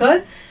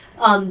 Coco,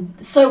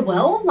 so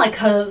well.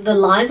 The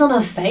lines on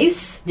her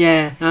face.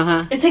 Yeah,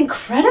 It's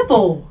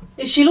incredible.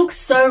 She looks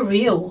so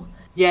real.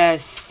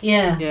 Yes.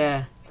 Yeah.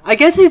 Yeah. I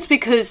guess it's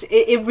because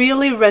it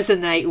really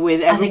resonates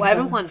with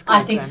everyone's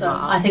got I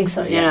think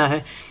so,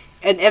 yeah.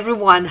 And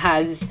everyone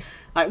has,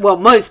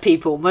 most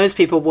people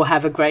will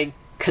have a great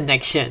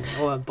connection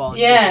or a bond.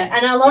 Yeah,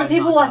 and a lot of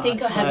people I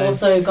think have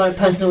also got a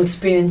personal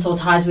experience or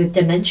ties with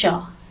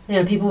dementia.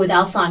 People with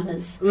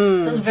Alzheimer's. So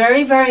it's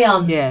very, very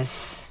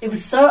yes. It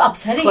was so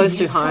upsetting. Close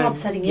to home. So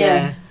upsetting.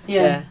 Yeah.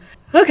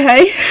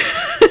 Okay.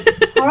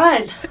 All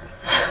right.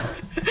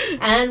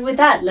 And with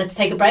that, let's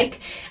take a break.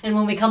 And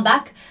when we come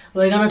back,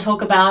 we're going to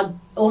talk about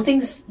all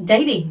things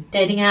dating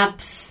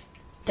apps,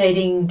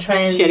 dating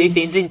trends, shitty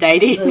things in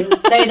dating, the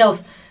state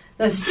of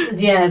the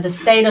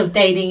state of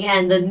dating,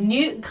 and the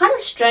new kind of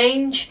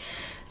strange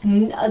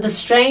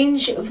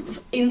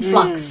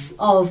influx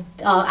of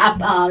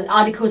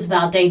articles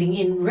about dating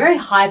in very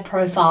high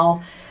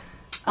profile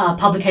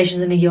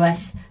publications in the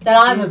US that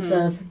I've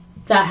observed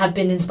that have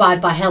been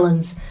inspired by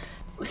Helen's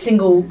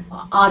single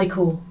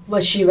article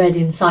which she read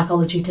in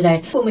Psychology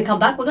Today. When we come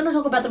back, we're going to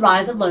talk about the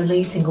rise of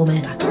lonely single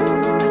men.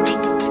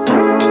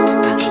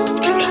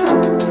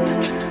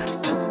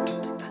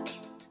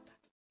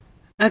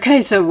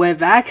 Okay, so we're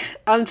back.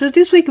 So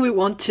this week we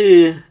want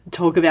to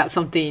talk about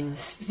something.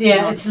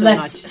 Yeah, it's so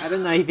less. much. I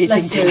don't know if it's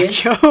less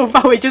intellectual,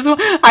 but we just.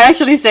 I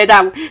actually say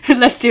that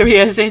less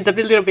serious. It's a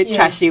little bit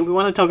trashy. We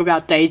want to talk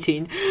about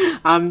dating.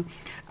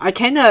 I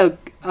came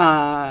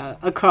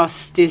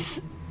across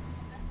this.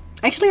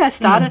 Actually, I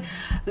started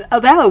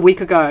about a week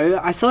ago.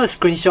 I saw a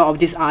screenshot of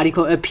this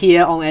article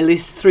appear on at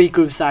least 3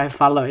 groups I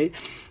follow.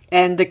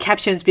 And the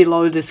captions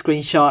below the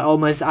screenshot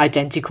almost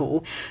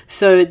identical.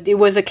 So it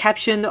was a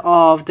caption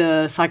of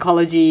the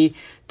Psychology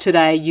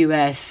Today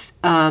US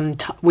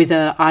with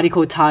an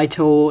article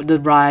titled "The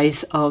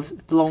Rise of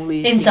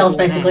Lonely Incels," Single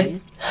basically.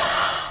 Men."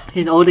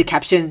 And all the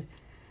caption,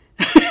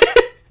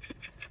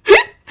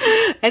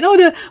 and all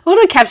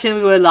the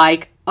captions were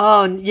like,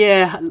 "Oh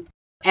yeah,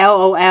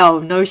 LOL,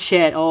 no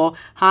shit," or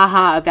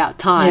haha, about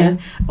time.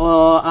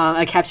 Or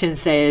a caption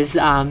says,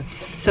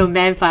 so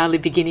men finally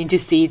beginning to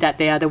see that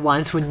they are the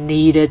ones who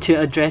needed to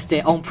address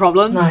their own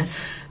problems.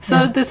 Nice.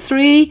 So the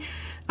 3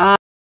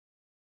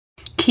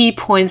 key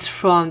points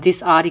from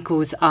these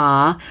articles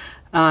are,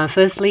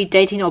 firstly,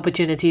 dating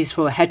opportunities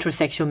for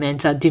heterosexual men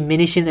are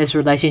diminishing as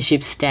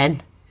relationship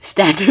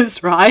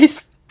standards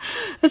rise.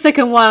 The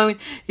second one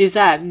is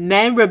that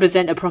men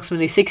represent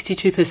approximately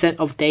 62%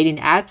 of dating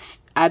app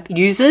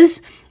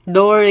users,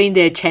 lowering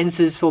their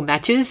chances for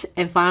matches.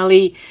 And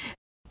finally,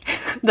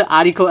 the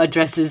article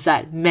addresses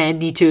that men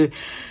need to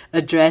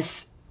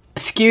address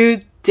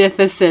skewed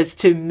deficits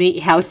to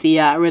meet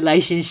healthier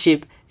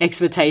relationship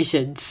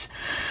expectations.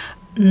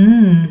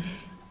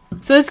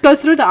 So let's go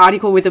through the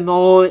article with a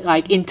more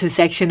like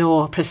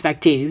intersectional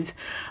perspective.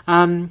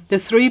 The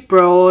 3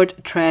 broad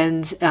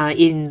trends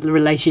in the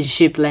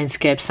relationship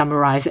landscape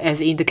summarized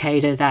as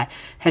indicated that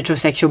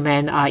heterosexual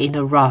men are in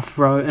a rough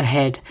road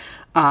ahead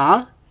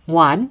are: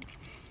 1,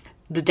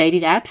 the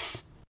dating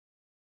apps.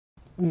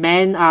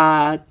 Men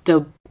are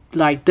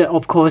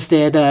of course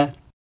they're the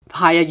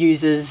higher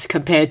users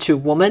compared to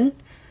women.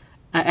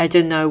 I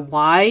don't know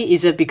why.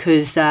 Is it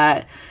because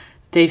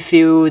they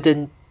feel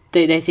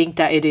they think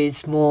that it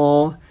is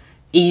more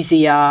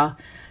easier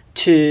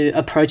to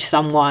approach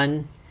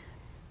someone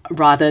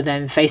rather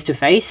than face to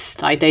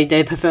face? Like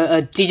they prefer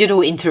a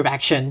digital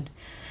interaction.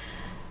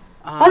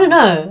 I don't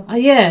know.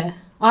 Yeah,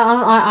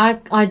 I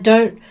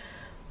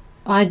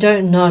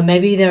don't know.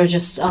 Maybe they're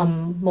just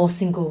more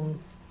single.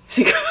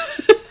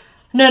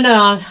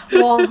 No.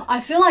 Well, I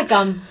feel like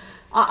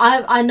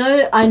I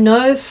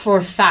know for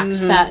a fact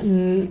that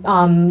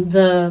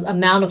the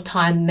amount of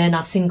time men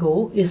are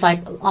single is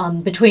like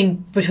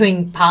between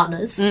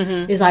partners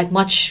is like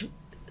much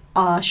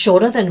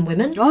shorter than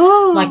women.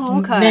 Oh, like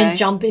okay. Men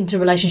jump into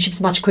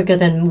relationships much quicker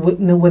than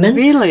women.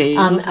 Really?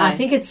 Okay. I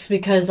think it's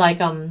because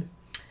like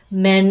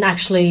men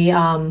actually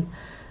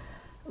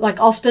like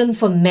often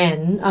for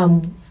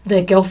men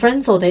their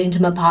girlfriends or their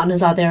intimate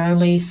partners are their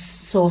only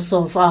source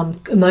of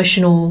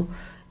emotional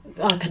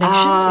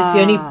connection. It's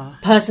the only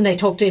person they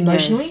talk to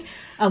emotionally.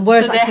 Yes.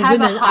 Whereas So like they for have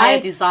women, a higher I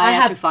desire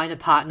have to find a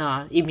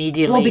partner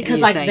immediately. well because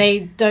like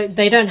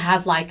they don't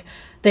have like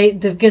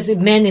because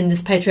men in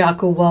this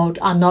patriarchal world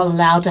are not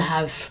allowed to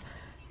have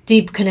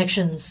deep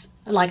connections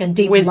like and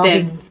deep with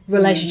loving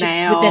relationships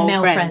with their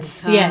male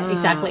friends. Yeah,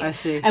 exactly. I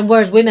see. And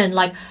whereas women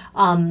like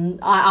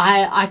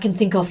I can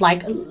think of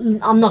like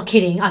I'm not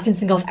kidding. I can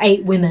think of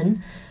 8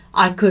 women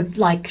I could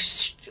like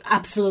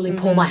absolutely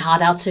pour my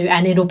heart out to,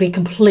 and it'll be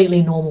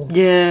completely normal.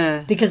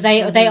 Yeah. Because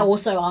they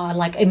also are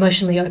like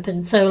emotionally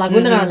open. So like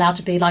women are allowed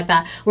to be like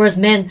that, whereas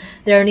men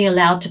they're only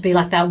allowed to be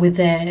like that with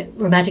their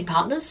romantic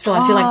partners. So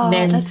I feel like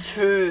men, that's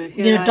true.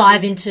 you know,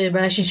 dive into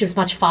relationships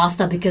much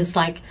faster because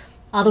like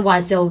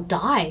otherwise they'll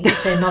die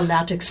if they're not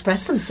allowed to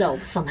express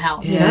themselves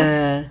somehow. You know?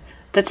 Yeah.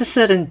 That's a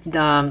certain,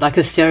 like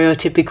a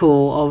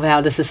stereotypical of how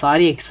the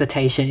society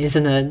expectation,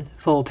 isn't it?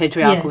 For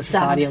patriarchal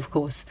society, of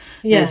course.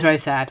 Yeah, it's very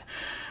sad.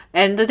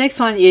 And the next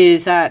one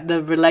is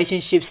the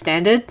relationship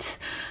standards.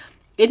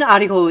 In the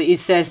article, it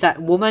says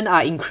that women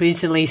are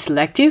increasingly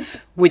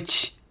selective,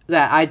 which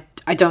that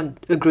I don't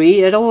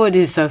agree at all. It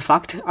is so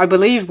fucked. I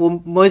believe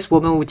most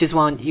women would just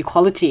want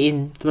equality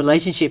in the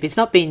relationship. It's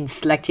not being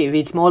selective.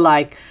 It's more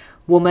like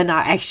women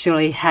are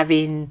actually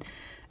having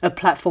a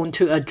platform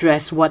to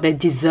address what they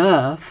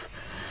deserve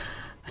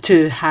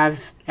to have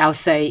our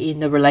say in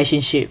the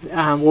relationship.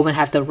 Women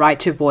have the right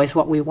to voice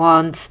what we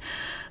want.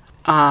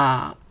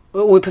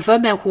 We prefer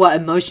men who are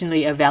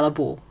emotionally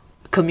available,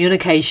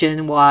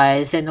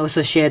 communication-wise, and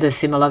also share the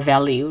similar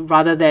value,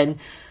 rather than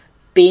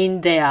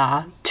being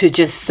there to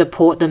just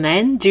support the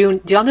man.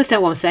 Do you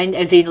understand what I'm saying?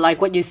 As in,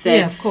 like what you said.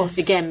 Yeah, of course.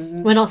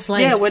 Again, we're not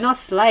slaves. Yeah, we're not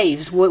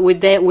slaves. We're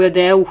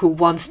there who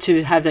wants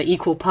to have the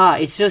equal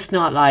part. It's just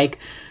not like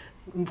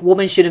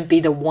woman shouldn't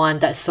be the one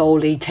that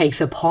solely takes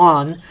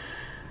upon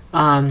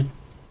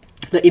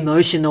the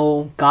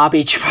emotional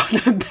garbage from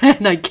the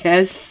man, I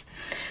guess.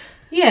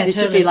 Yeah, it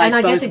totally. should be like and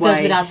I guess both it goes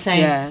ways. without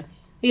saying.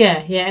 Yeah,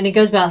 and it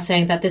goes without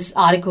saying that this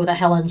article that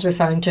Helen's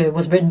referring to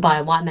was written by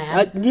a white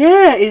man.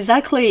 Yeah,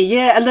 exactly.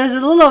 Yeah, and there's a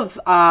lot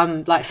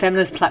of like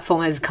feminist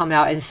platform has come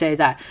out and say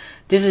that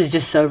this is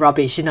just so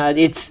rubbish. You know,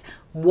 it's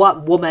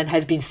what woman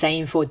has been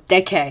saying for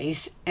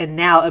decades, and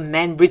now a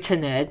man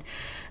written it.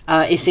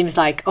 It seems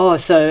like, oh,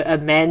 so a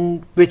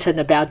man written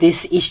about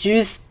these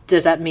issues,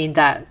 does that mean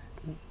that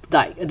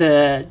like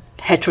the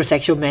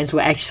heterosexual men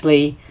will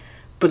actually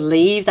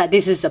believe that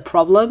this is a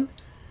problem?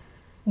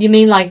 You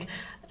mean like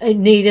it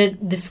needed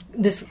this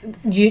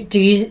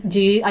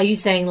are you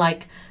saying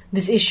like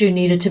this issue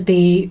needed to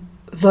be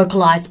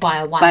vocalized by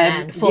a white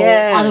man for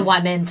other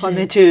white men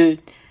to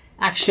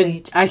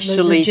actually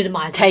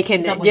legitimize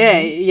taken it?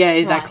 Yeah,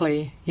 exactly.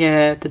 Right.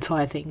 Yeah, that's what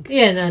I think.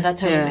 Yeah, no, that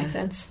totally makes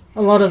sense.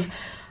 A lot of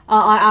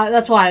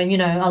that's why, you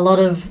know, a lot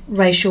of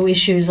racial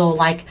issues or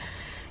like,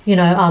 you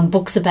know,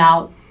 books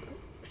about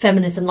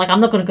feminism, like I'm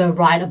not going to go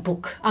write a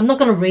book. I'm not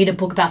going to read a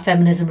book about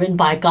feminism written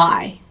by a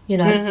guy, you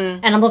know,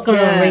 and I'm not going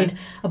to read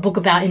a book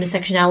about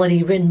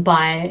intersectionality written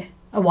by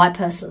a white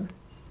person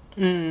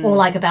or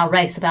like about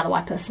race about a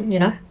white person, you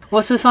know.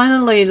 Well, so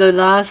finally, the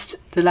last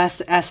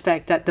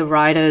aspect that the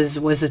writers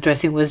was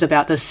addressing was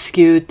about the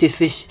skills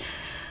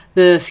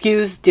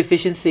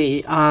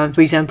deficiency.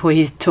 For example,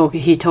 he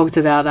talked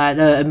about that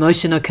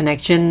emotional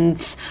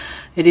connections.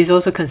 It is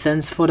also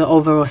concerns for the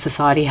overall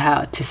society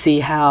to see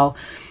how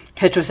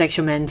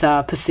heterosexual men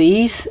are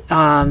perceived.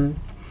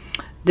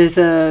 There's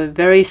a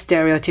very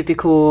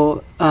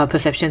stereotypical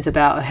perceptions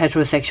about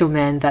heterosexual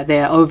men that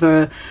they are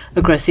over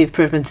aggressive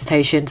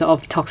representations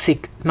of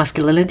toxic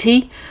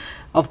masculinity.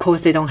 Of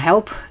course, they don't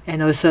help,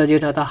 and also, you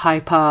know, the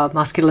hyper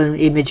masculine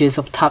images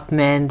of tough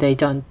men. They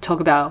don't talk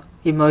about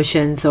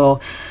emotions, or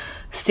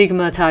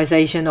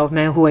stigmatization of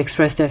men who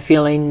express their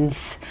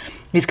feelings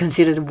is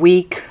considered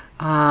weak.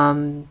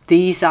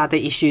 These are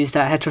the issues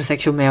that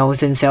heterosexual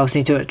males themselves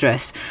need to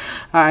address.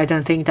 I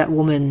don't think that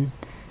women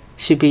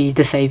should be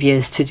the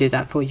saviors to do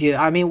that for you.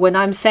 I mean, when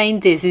I'm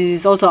saying this, it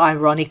is also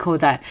ironical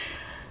that,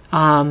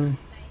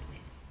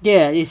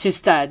 it's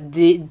just that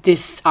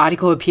this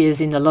article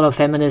appears in a lot of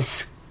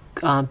feminist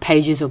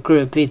pages or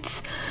group.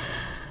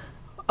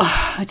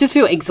 I just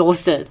feel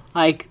exhausted.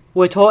 Like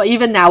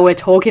even now we're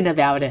talking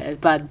about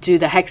it, but do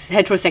the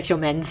heterosexual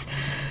men,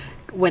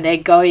 when they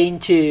go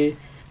into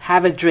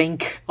have a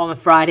drink on a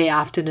Friday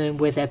afternoon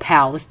with their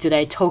pals, do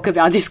they talk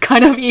about this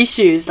kind of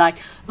issues? Like,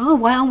 oh,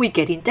 why aren't we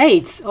getting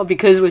dates? Or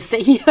because we're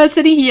sitting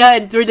here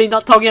and really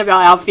not talking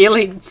about our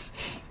feelings.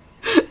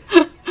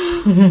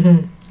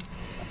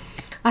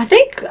 I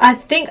think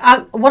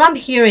what I'm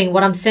hearing,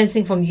 what I'm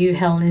sensing from you,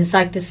 Helen, is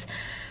like this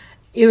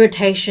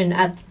irritation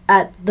at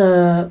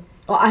the.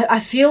 I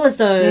feel as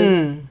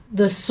though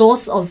the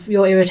source of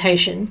your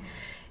irritation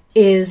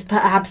is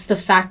perhaps the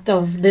fact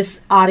of this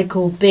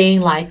article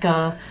being like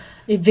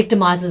it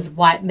victimizes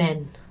white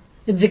men.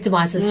 It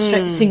victimizes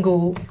straight,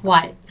 single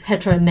white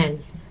hetero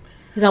men.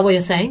 Is that what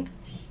you're saying?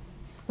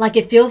 Like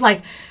it feels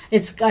like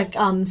it's like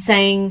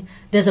saying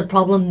there's a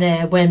problem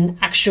there when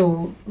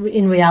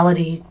in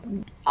reality,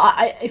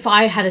 if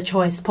I had a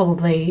choice,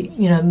 probably,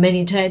 you know,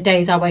 many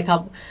days I wake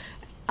up,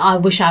 I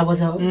wish I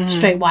was a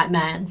straight white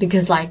man,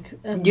 because like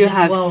you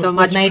have so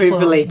much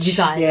privilege, you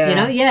guys, you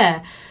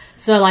know,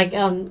 So like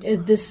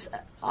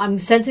I'm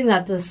sensing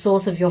that the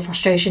source of your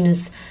frustration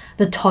is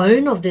the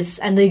tone of this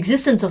and the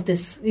existence of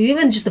this,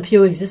 even just the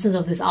pure existence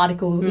of this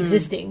article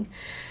existing,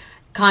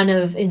 kind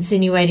of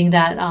insinuating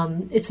that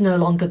it's no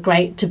longer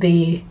great to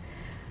be.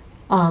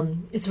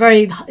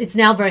 It's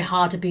now very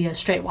hard to be a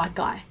straight white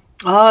guy.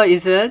 Oh,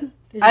 is it?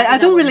 I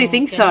don't really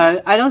think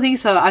so. I don't think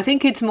so. I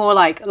think it's more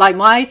like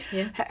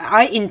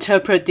I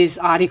interpret this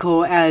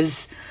article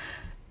as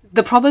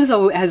the problems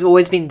has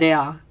always been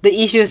there.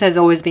 The issues has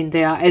always been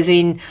there, as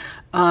in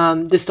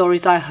the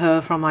stories I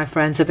heard from my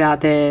friends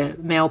about their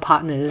male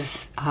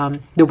partners,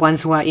 the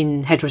ones who are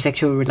in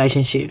heterosexual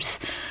relationships,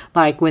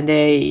 like when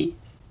they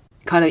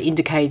kind of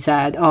indicate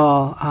that,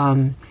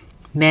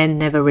 men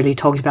never really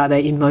talked about their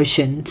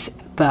emotions,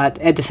 but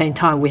at the same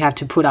time we have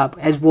to put up,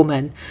 as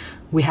women,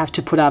 we have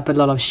to put up a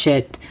lot of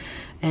shit.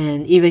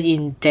 And even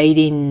in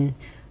dating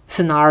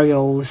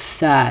scenarios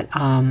that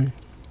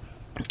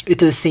it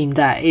does seem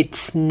that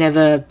it's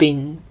never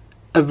been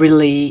a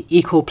really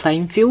equal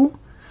playing field.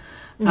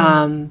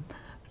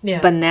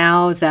 But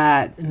now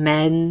that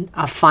men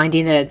are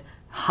finding it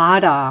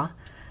harder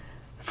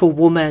for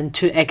women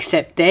to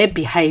accept their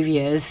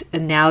behaviors,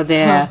 and now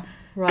they're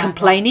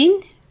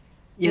complaining.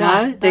 You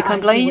know, they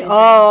complain,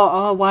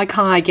 why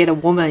can't I get a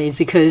woman? It's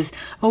because,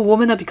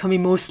 women are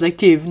becoming more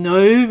selective. No,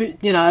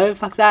 you know,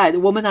 fuck that.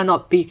 Women are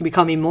not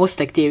becoming more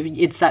selective.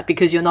 It's that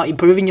because you're not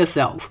improving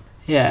yourself.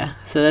 Yeah,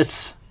 so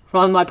that's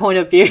from my point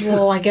of view.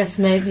 Well, I guess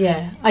maybe,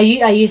 Are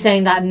you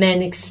saying that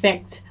men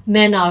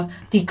are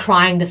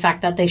decrying the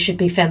fact that they should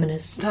be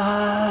feminists?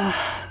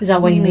 Is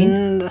that what you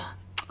mean?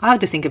 I have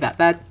to think about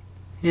that.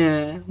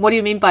 Yeah. What do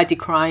you mean by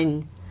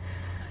decrying?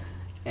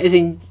 As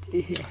in...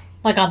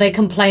 Like, are they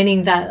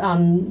complaining that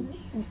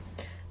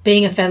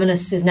being a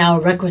feminist is now a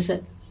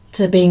requisite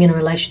to being in a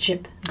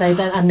relationship? And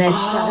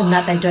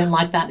that they don't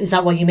like that? Is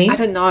that what you mean? I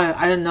don't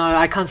know.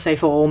 I can't say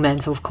for all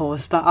men, of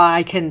course, but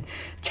I can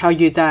tell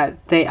you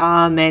that there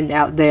are men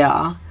out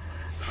there,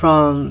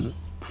 from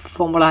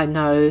what I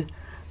know,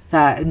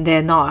 that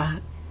they're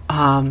not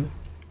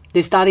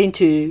they're starting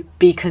to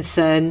be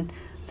concerned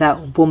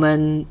that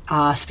women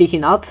are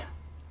speaking up,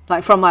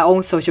 like from my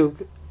own social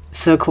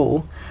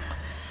circle.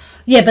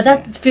 Yeah, but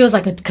that feels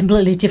like a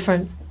completely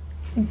different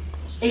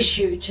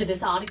issue to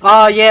this article.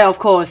 Oh yeah, of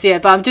course, yeah.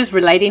 But I'm just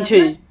relating Doesn't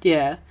to it?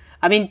 yeah.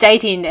 I mean,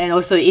 dating and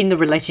also in the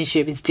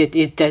relationship is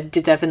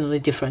definitely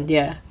different.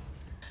 Yeah.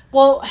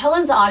 Well,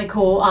 Helen's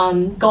article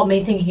got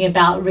me thinking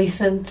about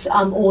recent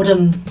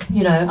autumn,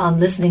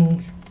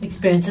 listening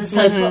experiences.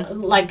 So,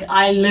 like,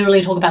 I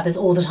literally talk about this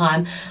all the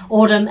time.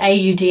 Autumn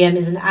AUDM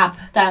is an app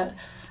that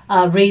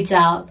reads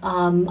out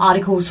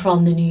articles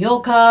from the New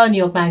Yorker, New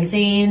York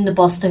Magazine, the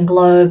Boston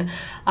Globe,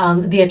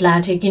 the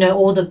Atlantic.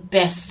 All the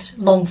best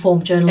long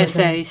form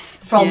journalism Essays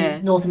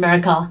from North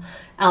America,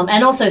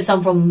 and also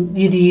some from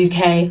the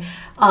UK.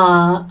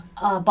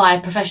 By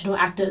professional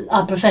actors,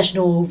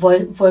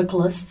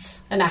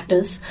 vocalists and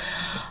actors,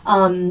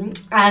 and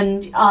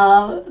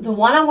the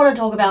one I want to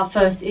talk about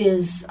first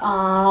is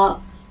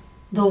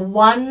the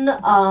one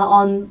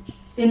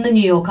in the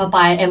New Yorker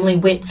by Emily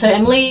Witt. So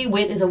Emily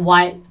Witt is a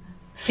white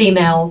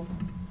female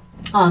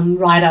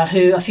writer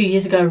who a few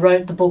years ago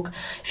wrote the book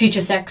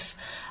Future Sex,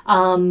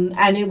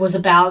 and it was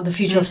about the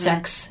future of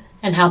sex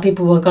and how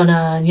people were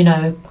gonna,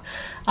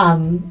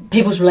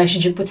 people's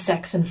relationship with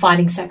sex and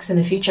finding sex in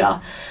the future.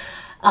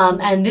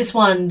 And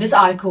this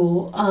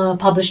article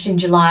published in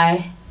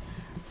July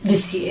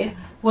this year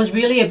was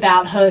really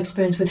about her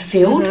experience with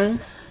Field,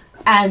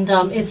 and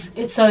it's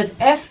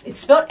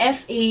spelled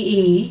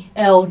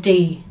FEELD,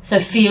 so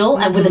feel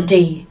and with a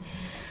D.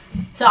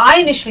 So I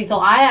initially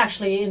thought I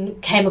actually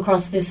came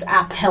across this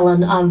app,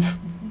 Helen,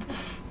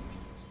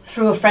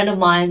 through a friend of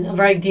mine, a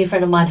very dear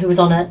friend of mine who is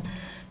on it,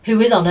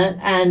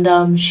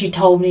 and she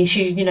told me,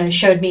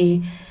 showed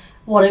me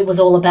what it was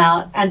all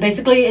about, and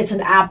basically it's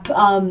an app.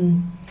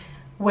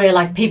 Where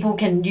like people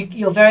can you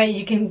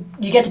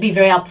get to be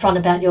very upfront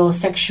about your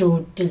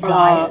sexual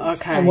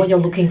desires and what you're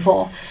looking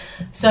for.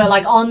 So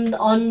like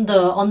on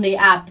the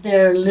app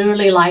there are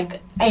literally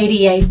like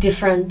 88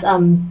 different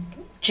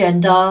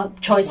gender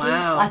choices.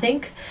 Wow. I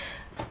think.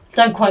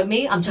 Don't quote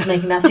me. I'm just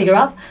making that figure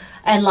up.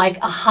 And like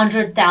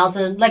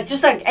 100,000, like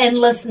just like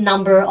endless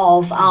number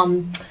of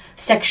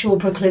sexual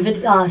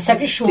proclivity,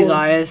 sexual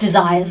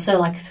desires. So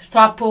like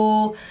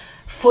throuple,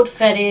 foot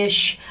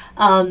fetish.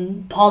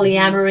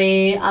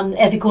 Polyamory,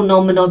 ethical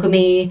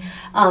non-monogamy,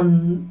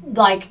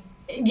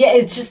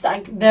 it's just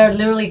like there are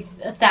literally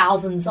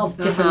thousands of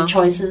different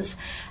choices.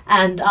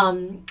 And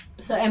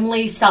so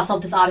Emily starts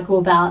off this article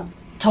about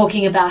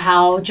talking about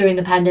how during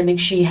the pandemic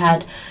she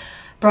had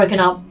broken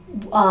up,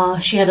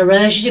 she had a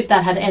relationship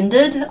that had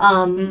ended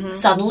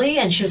suddenly,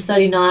 and she was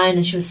 39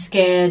 and she was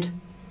scared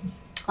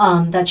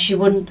that she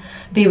wouldn't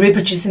be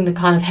reproducing the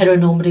kind of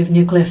heteronormative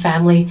nuclear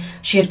family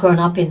she had grown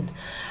up in.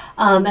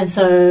 And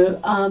so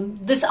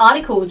this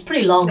article, it's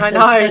pretty long. I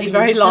know, it's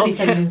very long.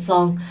 37 minutes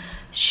long.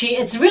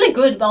 It's really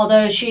good,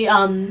 although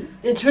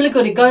it's really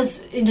good. It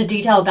goes into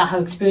detail about her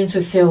experience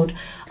with Field.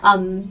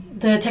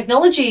 The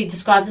technology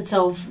describes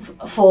itself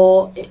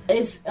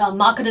is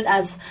marketed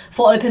as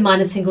for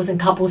open-minded singles and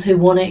couples who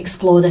want to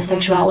explore their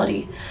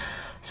sexuality.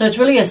 So it's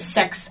really a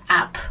sex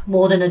app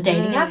more than a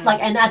dating app.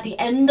 And at the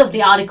end of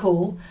the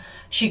article,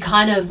 she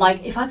kind of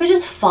if I could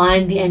just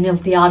find the end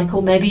of the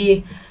article,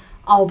 maybe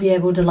I'll be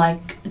able to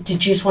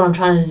deduce what I'm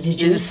trying to deduce.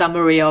 There's a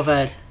summary of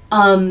it.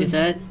 Is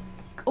it?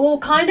 Well,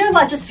 kind of.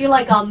 I just feel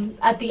like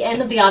at the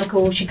end of the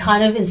article, she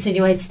kind of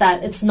insinuates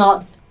that it's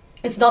not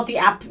the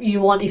app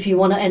you want if you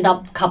want to end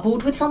up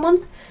coupled with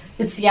someone.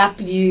 It's the app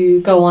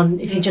you go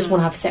on if you just want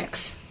to have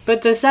sex.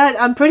 But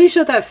I'm pretty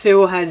sure that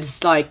Phil has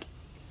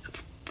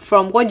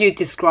from what you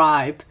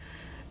describe,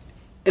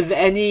 if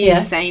any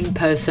sane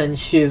person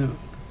should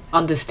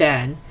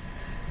understand.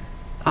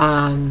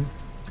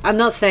 I'm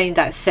not saying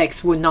that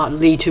sex would not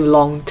lead to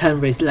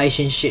long-term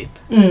relationship,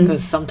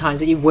 because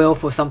sometimes it will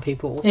for some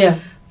people. Yeah.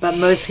 But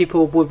most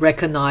people would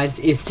recognize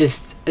it's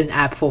just an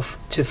app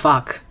to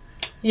fuck.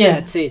 Yeah.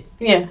 That's it.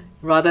 Yeah.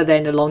 Rather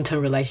than a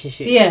long-term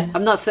relationship. Yeah.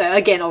 I'm not saying,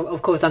 again,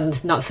 of course, I'm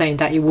not saying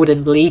that it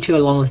wouldn't lead to a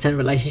long-term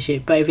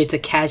relationship, but if it's a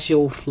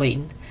casual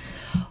fling.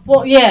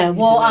 Well, yeah.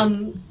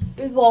 Well,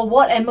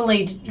 what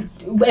Emily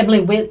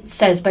Witt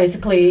says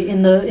basically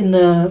in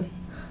the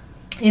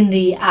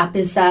app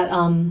is that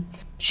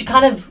she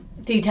kind of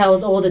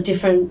details all the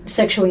different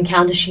sexual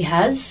encounters she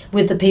has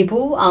with the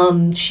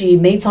people she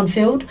meets on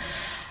Field,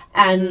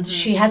 and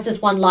she has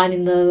this one line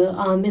in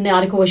the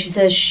article where she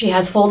says she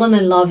has fallen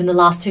in love in the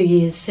last 2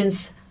 years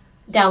since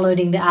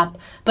downloading the app,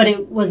 but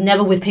it was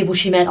never with people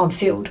she met on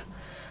Field.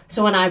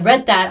 So when I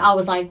read that, I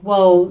was like,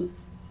 well,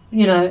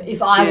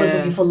 if I was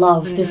looking for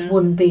love, this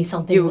wouldn't be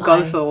something you would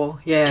go for.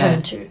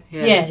 Turn to.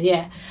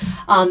 Yeah.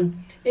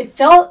 It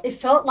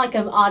felt like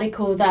an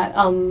article that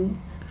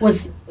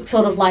was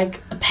sort of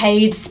like a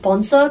paid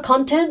sponsor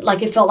content.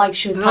 Like it felt like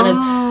she was kind of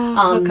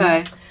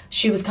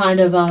she was kind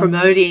of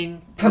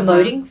promoting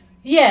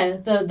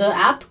the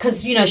app,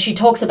 because she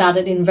talks about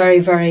it in very,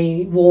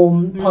 very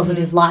warm,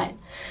 positive light.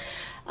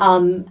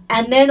 And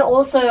then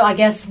also, I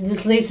guess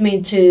this leads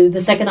me to the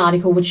second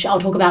article, which I'll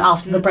talk about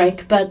after the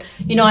break. But,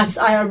 you know,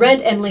 I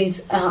read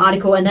Emily's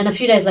article, and then a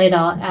few days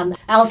later,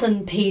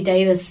 Alison P.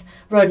 Davis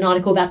wrote an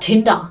article about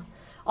Tinder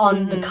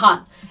on The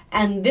Cut.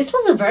 And this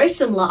was a very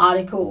similar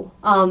article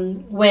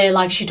where,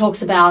 like, she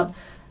talks about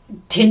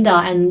Tinder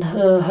and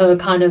her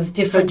kind of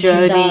different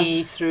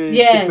journey through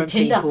different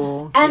Tinder.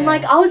 people. And,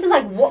 like, I was just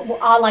like, what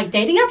are, like,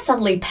 dating apps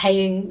suddenly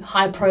paying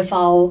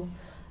high-profile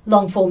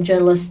long-form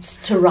journalists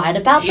to write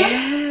about them?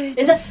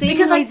 Is it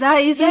because like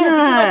that, isn't it?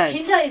 Because like,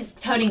 Tinder is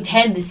turning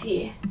 10 this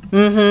year.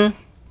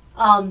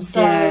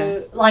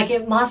 Like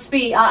it must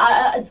be.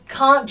 It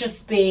can't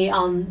just be.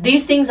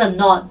 These things are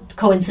not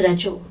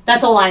coincidental.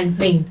 That's all I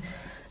mean.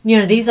 You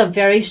know, these are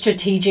very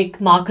strategic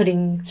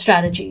marketing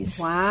strategies.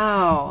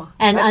 Wow.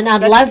 And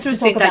I'd love to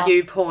talk about that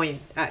you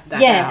point at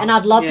that. Yeah, and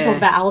I'd love to talk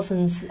about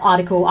Alison's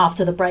article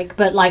after the break.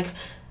 But like,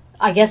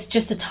 I guess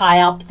just to tie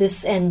up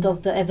this end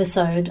of the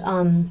episode,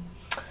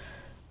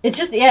 it's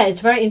just, it's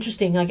very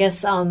interesting. I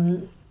guess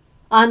I'm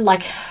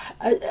like,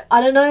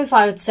 I don't know if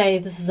I would say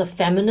this is a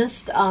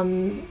feminist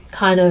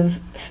kind of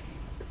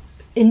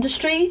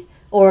industry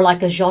or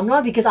like a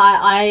genre, because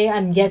I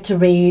am yet to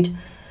read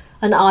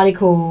an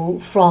article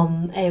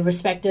from a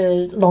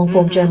respected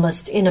long-form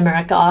journalist in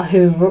America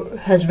who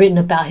has written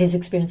about his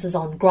experiences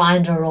on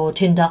Grindr or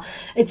Tinder.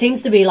 It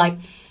seems to be like,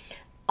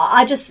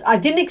 I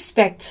didn't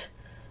expect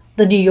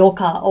the New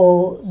Yorker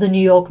or the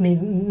New York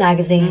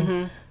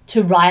magazine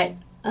to write,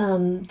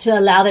 to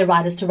allow their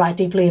writers to write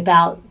deeply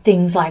about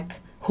things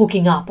like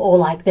hooking up or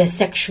like their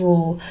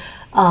sexual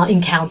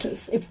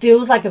encounters. It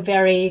feels like a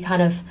very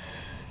kind of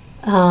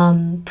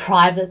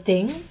private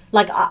thing.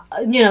 Like,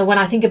 you know, when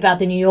I think about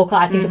the New Yorker,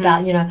 I think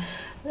about, you know,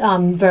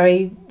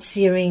 very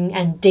searing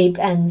and deep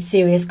and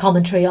serious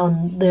commentary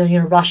on the, you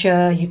know,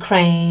 Russia,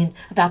 Ukraine,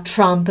 about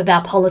Trump,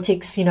 about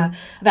politics, you know,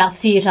 about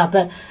theatre.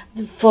 But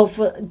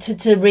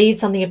to read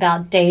something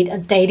about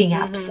dating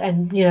apps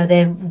and, you know,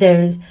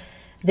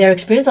 their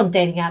experience on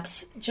dating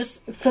apps,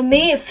 just for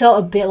me, it felt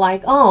a bit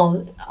like,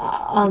 I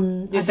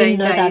didn't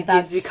know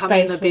that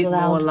becoming space a bit was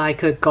allowed. more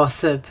like a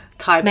gossip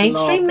type,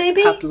 Mainstream,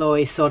 maybe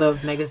tabloid sort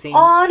of magazine. Oh,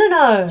 I don't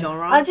know.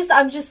 Genre. I'm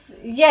just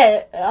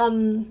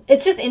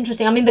it's just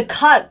interesting. I mean, The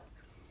Cut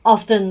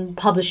often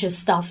publishes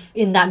stuff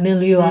in that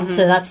milieu,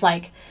 so that's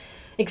like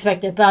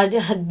expected. But I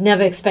had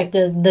never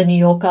expected the New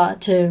Yorker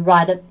to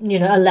write it. You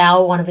know,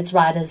 allow one of its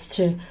writers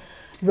to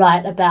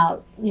write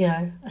about, you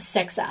know, a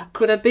sex app.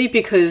 Could it be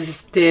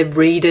because their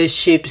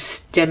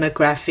readership's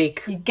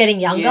demographic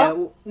Getting younger?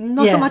 Yeah,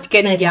 not so much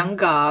getting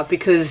younger,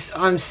 because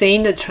I'm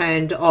seeing the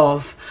trend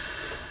of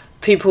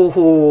people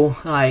who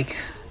like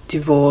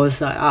divorce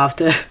like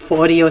after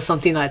 40 or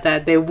something like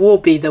that. They will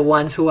be the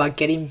ones who are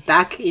getting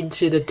back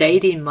into the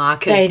dating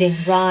market.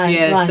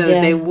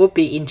 They would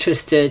be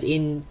interested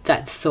in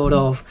that sort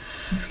of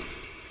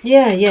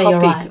topic, you're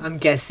right. I'm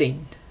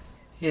guessing.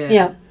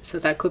 Yeah. So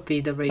that could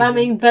be the reason. I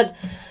mean, but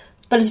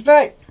it's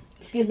very,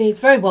 it's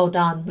very well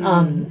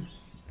done.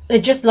 It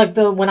just like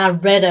when I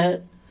read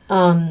it,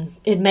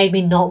 it made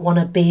me not want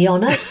to be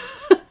on it,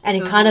 and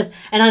it kind of,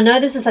 and I know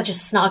this is such a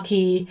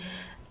snarky,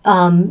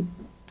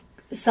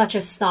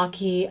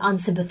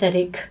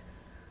 unsympathetic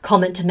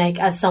comment to make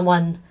as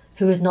someone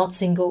who is not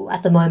single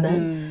at the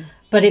moment,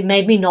 but it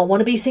made me not want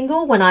to be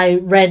single when I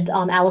read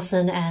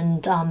Alison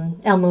and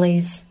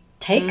Emily's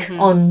take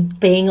on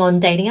being on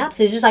dating apps.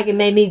 It's just like, it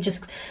made me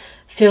just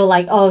feel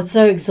like, oh, it's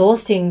so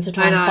exhausting to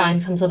try and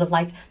find some sort of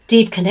like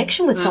deep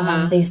connection with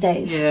someone these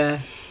days. Yeah,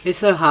 it's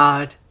so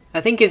hard. I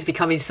think it's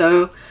becoming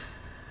so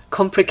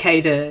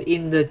complicated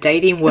in the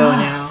dating world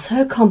now.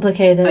 So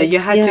complicated. You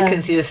had to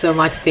consider so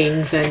much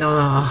things, and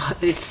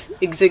it's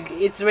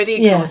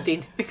really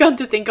exhausting. I come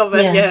to think of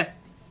it.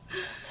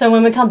 So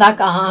when we come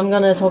back, I'm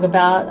going to talk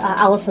about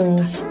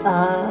Alison's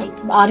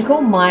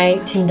article, My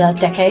Tinder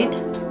Decade.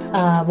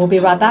 We'll be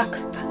right back.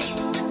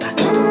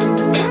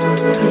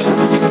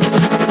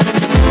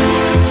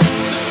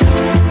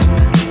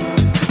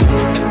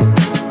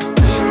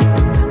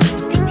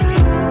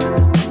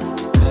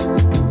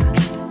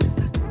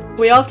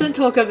 We often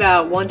talk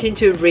about wanting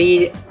to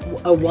read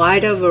a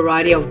wider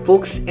variety of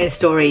books and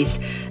stories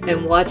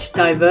and watch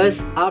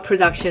diverse art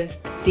productions,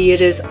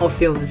 theatres or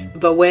films,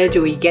 but where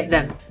do we get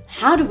them?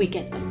 How do we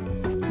get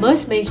them?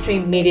 Most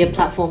mainstream media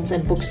platforms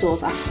and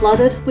bookstores are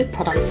flooded with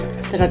products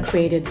that are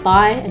created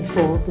by and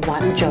for the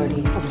white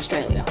majority of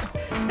Australia.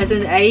 As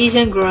an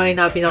Asian growing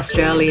up in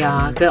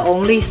Australia, the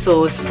only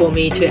source for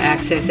me to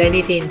access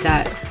anything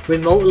that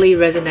remotely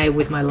resonated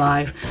with my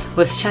life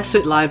was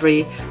Chatswood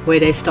Library, where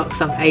they stock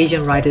some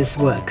Asian writers'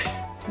 works.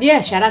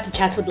 Yeah, shout out to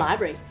Chatswood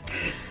Library.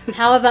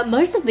 However,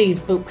 most of these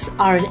books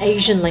are in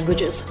Asian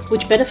languages,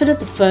 which benefited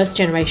the first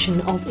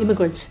generation of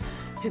immigrants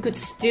who could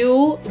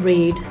still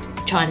read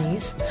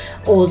Chinese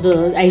or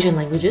the Asian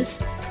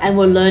languages and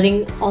were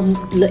learning on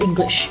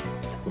English.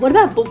 What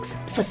about books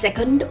for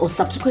second or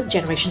subsequent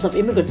generations of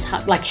immigrants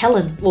like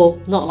Helen?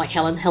 Well, not like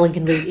Helen. Helen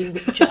can read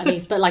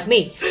Chinese, but like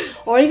me.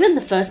 Or even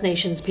the First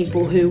Nations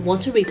people who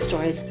want to read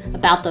stories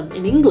about them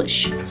in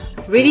English.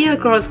 Reading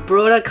across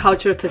broader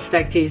cultural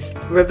perspectives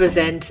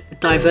represents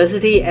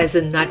diversity as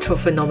a natural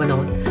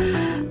phenomenon.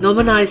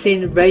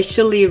 Normalizing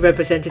racially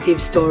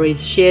representative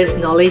stories shares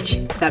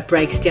knowledge that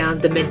breaks down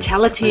the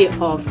mentality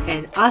of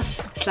an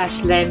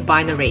us/them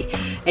binary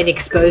and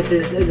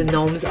exposes the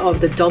norms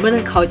of the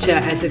dominant culture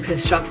as a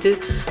constructed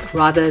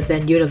rather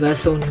than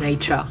universal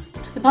nature.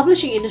 The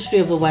publishing industry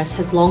of the West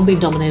has long been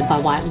dominated by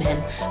white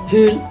men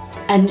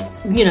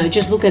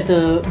just look at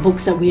the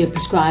books that we are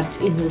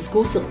prescribed in the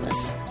school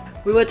syllabus.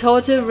 We were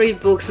told to read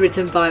books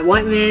written by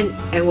white men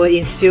and were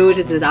instilled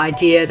with the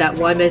idea that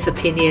white men's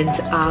opinions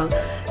are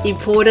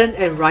important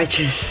and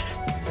righteous.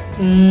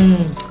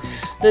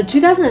 The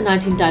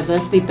 2019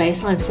 Diversity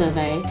Baseline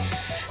Survey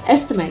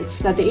estimates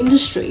that the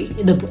industry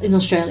in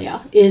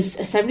Australia is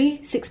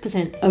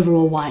 76%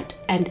 overall white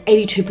and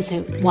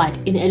 82% white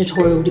in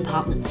editorial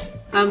departments.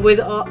 With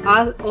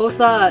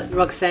author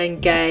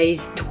Roxane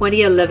Gay's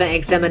 2011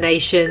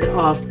 examination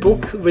of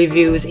book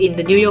reviews in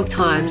the New York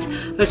Times,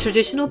 a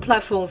traditional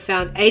platform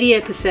found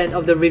 88%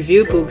 of the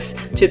review books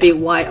to be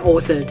white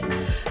authored.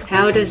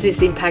 How does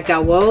this impact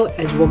our world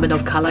as women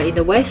of colour in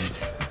the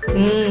West?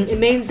 It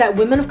means that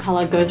women of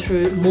colour go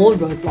through more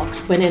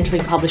roadblocks when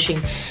entering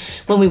publishing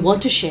when we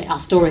want to share our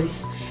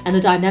stories. And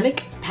the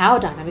power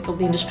dynamic of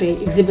the industry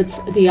exhibits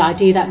the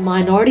idea that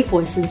minority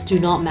voices do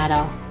not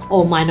matter,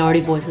 or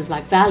minority voices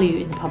lack value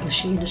in the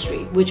publishing industry,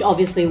 which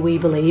obviously we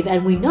believe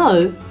and we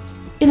know,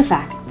 in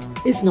fact,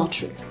 is not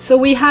true. So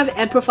we have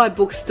Amplify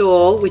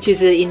Bookstore, which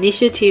is an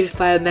initiative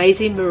by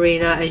amazing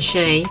Marina and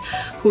Shane,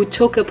 who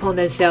took upon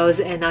themselves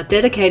and are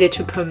dedicated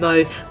to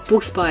promote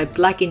books by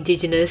Black,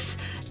 Indigenous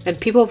and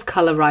people of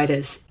colour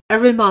writers.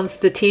 Every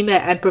month, the team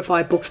at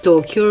Amplify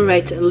Bookstore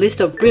curates a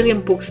list of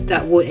brilliant books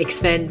that will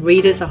expand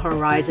readers'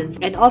 horizons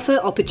and offer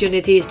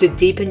opportunities to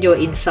deepen your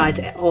insights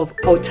of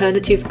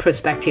alternative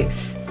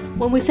perspectives.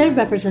 When we say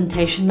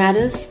representation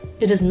matters,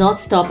 it does not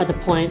stop at the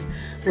point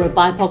where a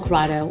BIPOC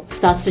writer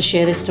starts to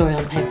share their story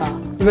on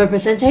paper. The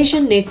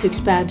representation needs to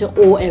expand to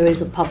all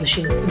areas of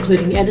publishing,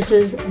 including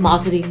editors,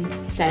 marketing,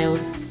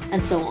 sales,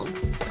 and so on.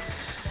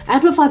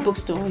 Amplify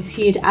Bookstore is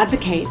here to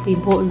advocate the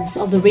importance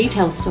of the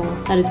retail store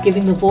that is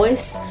giving the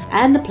voice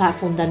and the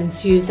platform that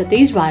ensures that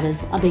these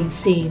writers are being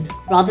seen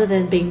rather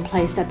than being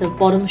placed at the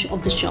bottom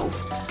of the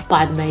shelf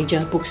by the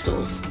major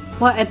bookstores.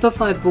 What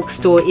Amplify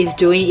Bookstore is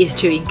doing is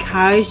to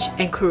encourage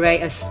and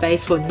create a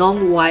space for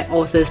non-white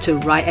authors to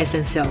write as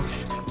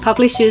themselves.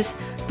 Publishers,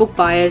 book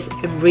buyers,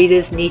 and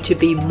readers need to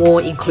be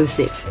more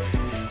inclusive.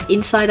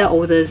 Insider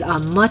authors are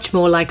much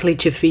more likely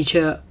to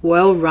feature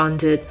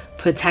well-rounded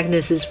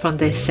protagonists from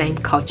their same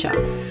culture.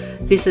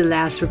 This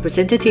allows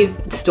representative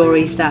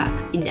stories that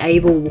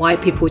enable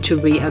white people to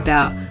read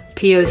about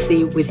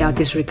POC without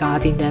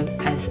disregarding them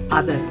as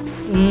other.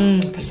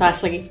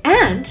 Precisely.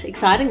 And,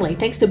 excitingly,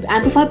 thanks to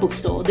Amplify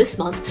Bookstore, this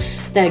month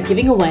they're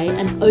giving away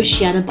an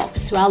Oceania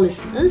box to our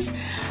listeners.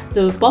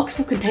 The box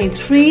will contain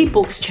 3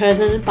 books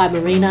chosen by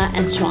Marina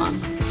and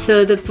Swan.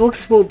 So the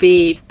books will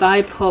be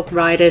BIPOC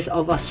writers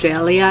of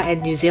Australia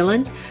and New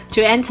Zealand.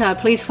 To enter,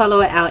 please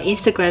follow our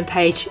Instagram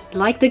page,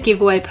 like the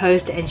giveaway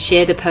post and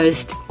share the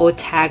post or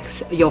tag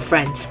your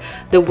friends.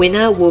 The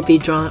winner will be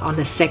drawn on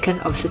the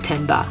 2nd of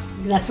September.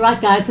 That's right,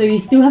 guys. So you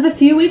still have a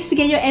few weeks to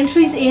get your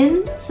entries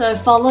in. So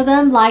follow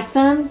them, like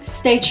them,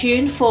 stay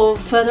tuned for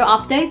further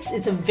updates.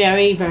 It's a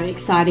very, very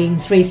exciting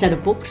 3 set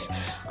of books.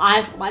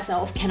 I,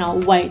 myself,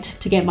 cannot wait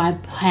to get my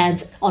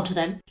hands onto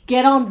them.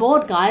 Get on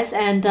board, guys,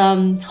 and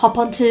hop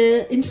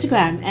onto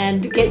Instagram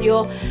and get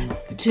your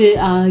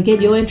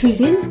entries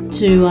in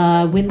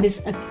to win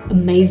this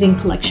amazing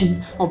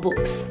collection of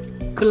books.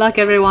 Good luck,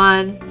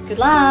 everyone. Good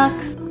luck.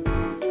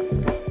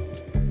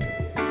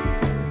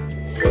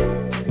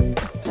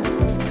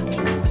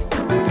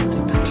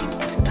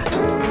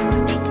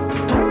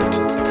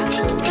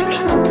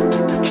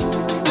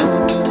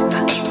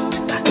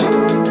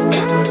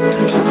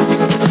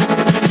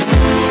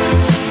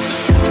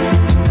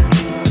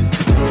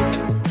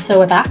 So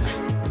we're back,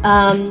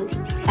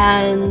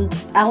 and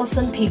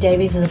Alison P.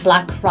 Davies is a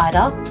black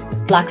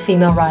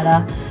female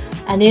writer,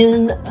 and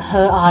in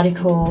her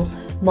article,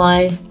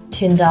 My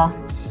Tinder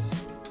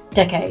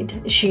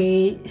Decade,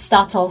 she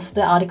starts off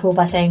the article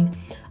by saying,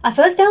 I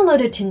first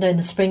downloaded Tinder in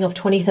the spring of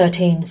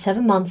 2013,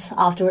 7 months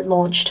after it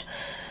launched.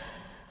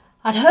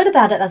 I'd heard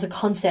about it as a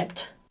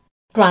concept,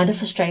 Grindr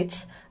for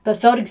straights,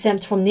 but felt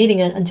exempt from needing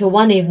it until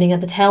one evening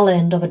at the tail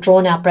end of a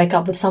drawn-out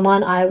breakup with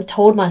someone I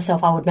told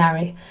myself I would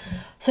marry.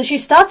 So she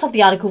starts off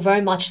the article very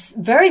much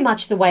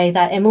the way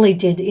that Emily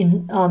did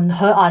in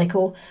her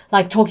article,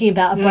 like talking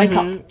about a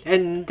breakup.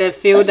 And they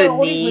feel the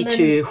need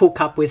to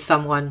hook up with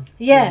someone.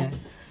 Yeah.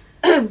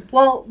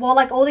 well,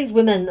 like all these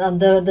women,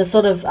 the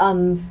sort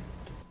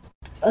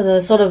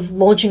of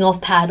launching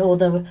off pad or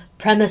the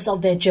premise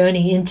of their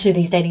journey into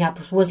these dating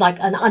apps was like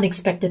an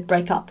unexpected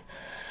breakup.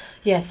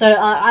 Yeah. So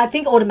I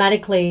think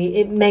automatically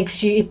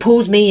it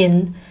pulls me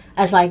in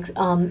as like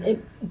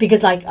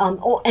because like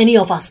or any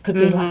of us could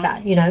be like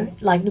that, you know,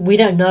 like we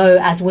don't know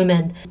as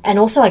women, and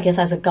also I guess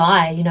as a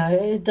guy, you know,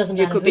 it doesn't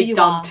matter could who be you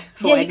dumped are.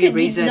 for any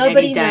reason,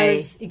 nobody any day.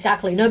 knows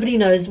exactly. Nobody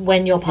knows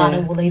when your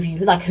partner will leave you.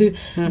 Like who,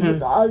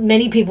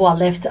 many people are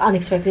left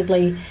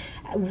unexpectedly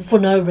for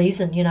no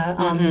reason, you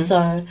know.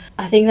 So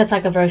I think that's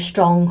like a very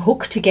strong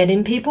hook to get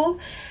in people.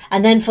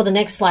 And then for the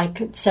next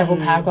like several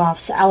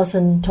paragraphs,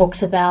 Alison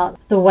talks about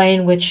the way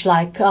in which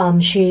like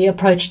she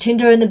approached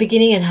Tinder in the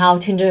beginning and how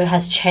Tinder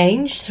has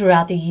changed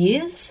throughout the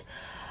years.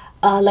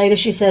 Later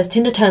she says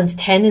Tinder turns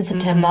 10 in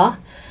September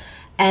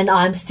and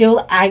I'm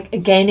still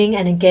gaining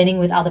and gaining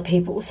with other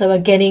people. So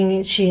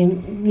gaining, she,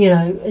 you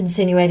know,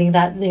 insinuating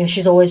that, you know,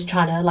 she's always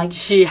trying to like...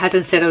 She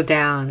hasn't settled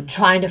down.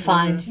 Trying to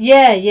find...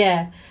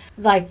 Yeah.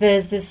 Like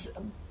there's this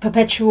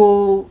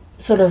perpetual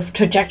sort of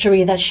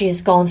trajectory that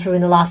she's gone through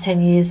in the last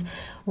 10 years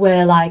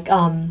where like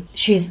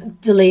she's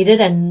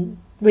deleted and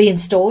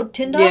reinstalled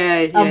Tinder,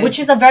 which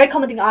is a very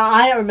common thing.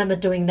 I remember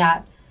doing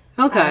that.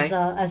 Okay.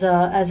 As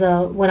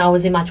a when I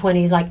was in my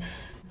 20s, like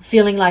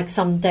feeling like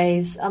some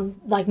days,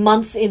 like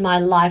months in my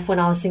life when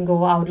I was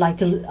single, I would like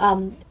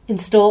to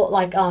install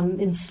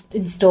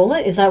install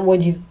it. Is that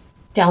when you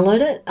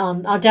download it?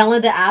 I'll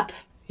download the app.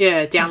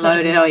 Yeah,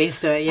 download it or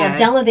install it, yeah.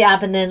 Download the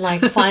app and then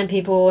like find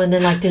people and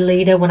then like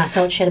delete it when I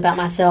felt shit about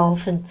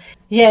myself. And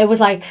yeah, it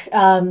was like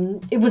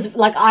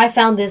I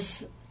found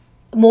this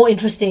more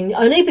interesting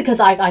only because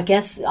I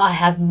guess I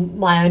have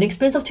my own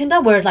experience of Tinder,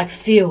 whereas like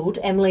Field,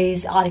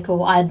 Emily's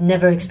article, I had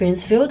never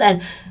experienced Field,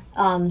 and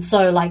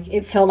so like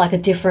it felt like a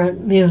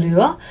different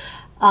milieu.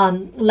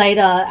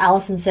 Later,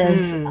 Alison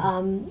says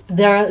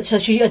so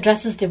she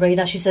addresses the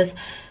reader. She says,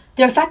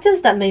 there are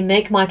factors that may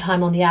make my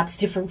time on the apps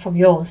different from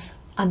yours.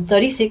 I'm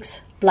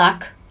 36,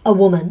 black, a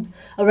woman,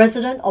 a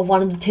resident of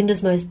one of the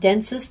Tinder's most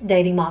densest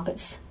dating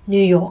markets,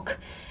 New York,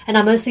 and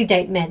I mostly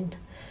date men.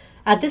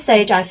 At this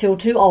age, I feel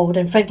too old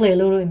and frankly a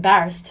little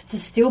embarrassed to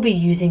still be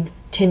using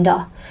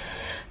Tinder.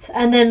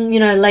 And then, you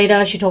know,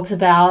 later she talks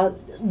about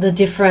the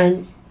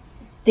different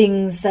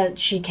things that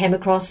she came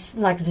across,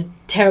 like the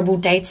terrible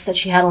dates that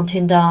she had on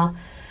Tinder.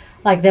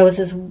 Like there was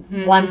this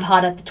one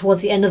part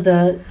towards the end of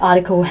the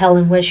article,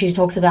 Helen, where she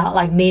talks about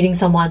like meeting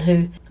someone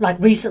who, like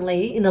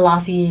recently in the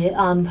last year,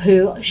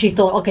 who she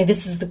thought, okay,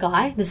 this is the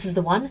guy, this is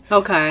the one.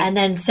 Okay. And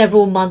then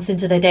several months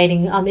into their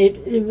dating,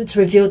 it's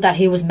revealed that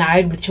he was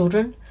married with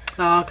children.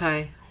 Oh,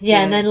 okay. Yeah,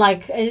 and then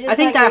like... I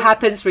think that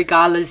happens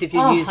regardless if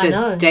you use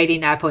the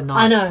dating app or not.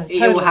 I know, totally.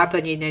 It will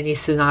happen in any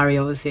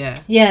scenarios, yeah.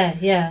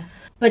 Yeah.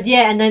 But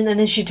yeah, and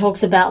then she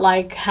talks about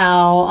like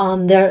how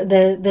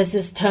there's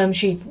this term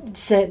she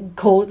said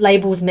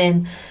labels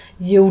men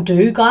you'll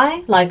do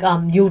guy, like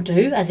you'll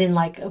do, as in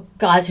like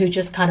guys who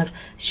just kind of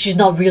she's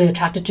not really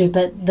attracted to,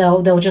 but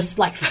they'll just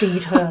like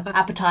feed her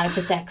appetite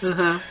for sex.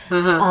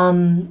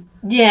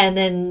 Yeah, and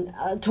then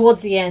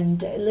towards the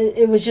end,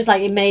 it was just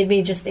like it made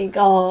me just think,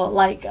 oh,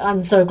 like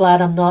I'm so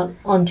glad I'm not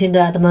on Tinder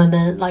at the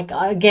moment. Like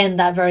again,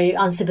 that very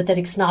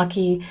unsympathetic,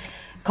 snarky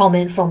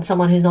comment from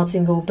someone who's not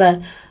single,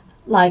 but.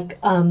 Like,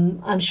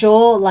 I'm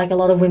sure, like, a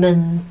lot of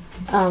women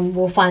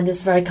will find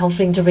this very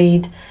comforting to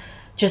read,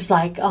 just,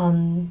 like,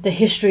 the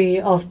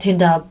history of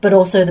Tinder, but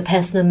also the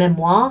personal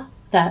memoir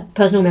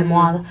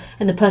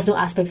and the personal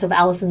aspects of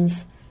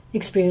Alison's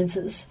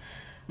experiences.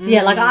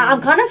 Yeah, like,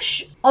 I'm kind of...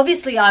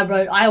 obviously,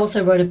 I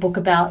also wrote a book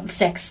about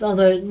sex,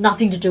 although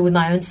nothing to do with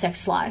my own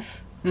sex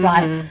life,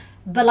 right?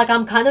 But, like,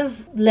 I'm kind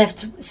of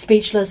left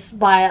speechless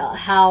by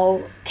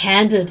how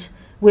candid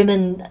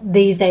women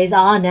these days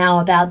are now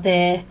about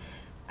their...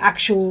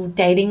 actual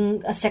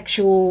dating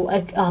sexual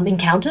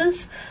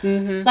encounters.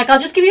 Like I'll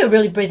just give you a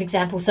really brief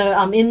example. So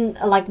in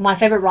like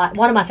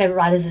one of my favorite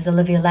writers is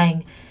Olivia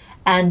Laing,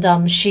 and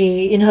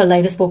she in her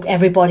latest book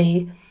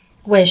Everybody,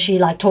 where she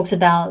like talks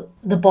about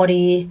the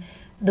body,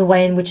 the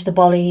way in which the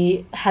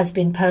body has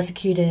been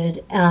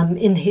persecuted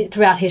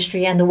throughout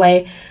history, and the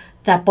way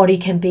that body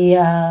can be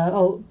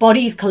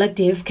bodies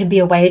collective can be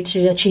a way to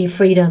achieve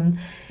freedom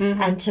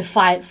and to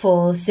fight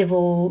for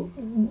civil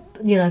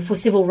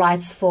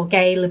rights, for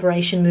gay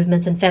liberation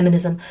movements and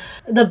feminism.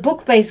 The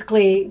book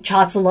basically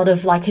charts a lot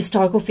of like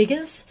historical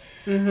figures,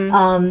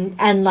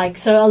 and like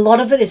so a lot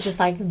of it is just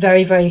like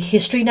very, very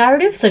history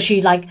narrative. So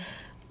she like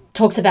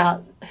talks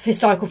about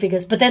historical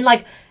figures, but then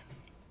like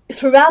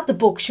throughout the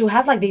book she'll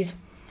have like these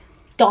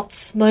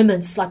dots,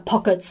 moments, like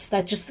pockets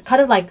that just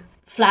kind of like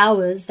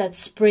flowers that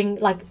spring,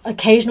 like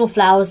occasional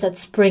flowers that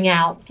spring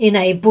out in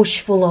a bush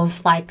full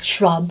of like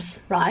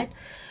shrubs, right?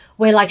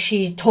 Where like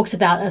she talks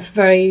about a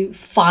very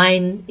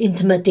fine,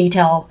 intimate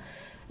detail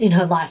in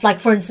her life. Like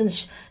for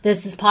instance,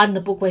 there's this part in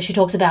the book where she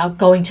talks about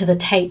going to the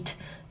Tate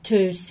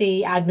to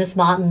see an Agnes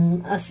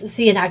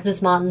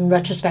Martin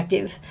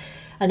retrospective.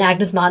 And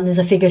Agnes Martin is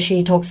a figure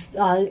she talks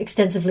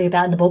extensively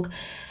about in the book.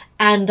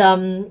 And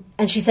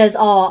she says,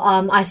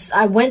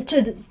 I went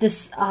to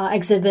this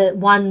exhibit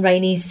one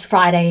rainy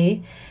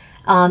Friday,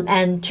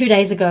 and 2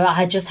 days ago I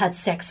had just had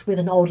sex with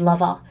an old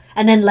lover.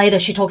 And then later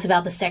she talks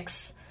about the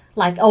sex,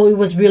 like, it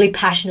was really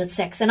passionate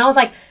sex. And I was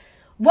like,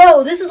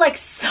 whoa, this is like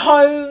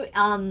so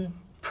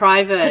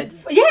private.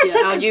 Yeah, it's so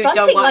you confronting.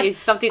 don't want, like, it's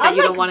something that I'm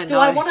you like, don't want to do know.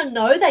 I want to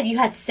know that you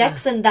had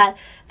sex and that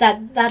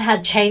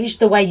had changed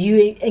the way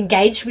you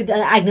engaged with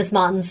Agnes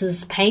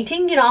Martin's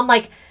painting? You know, I'm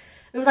like,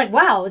 it was like,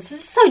 wow, it's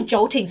just so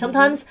jolting.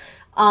 Sometimes,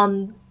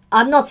 I'm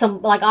not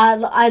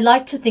I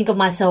like to think of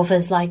myself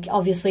as like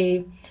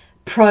obviously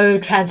pro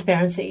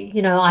transparency.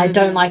 You know, I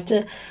don't like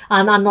to.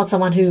 I'm not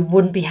someone who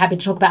wouldn't be happy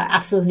to talk about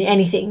absolutely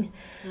anything.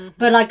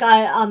 But like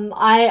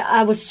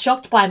I was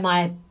shocked by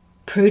my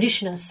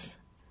prudishness.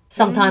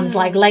 Sometimes,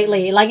 like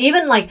lately, like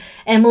even like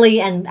Emily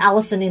and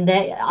Alison in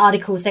their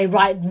articles, they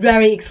write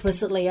very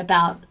explicitly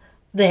about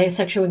their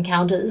sexual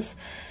encounters.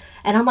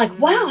 And I'm like,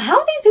 wow, how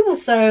are these people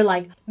so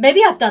like,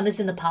 maybe I've done this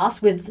in the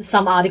past with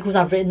some articles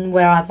I've written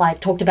where I've like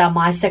talked about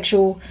my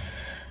sexual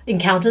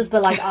encounters,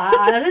 but like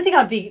I don't think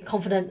I'd be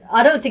confident.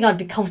 I don't think I'd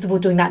be comfortable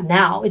doing that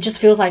now. It just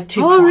feels like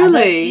too private,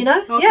 really? You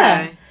know? Okay.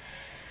 Yeah.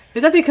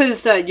 Is that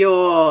because that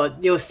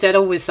you're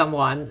settled with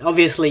someone?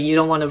 Obviously, you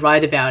don't want to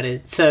write about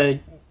it, so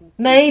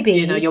Maybe.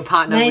 you know your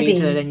partner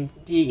reads it, and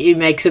it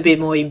makes it a bit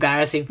more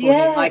embarrassing for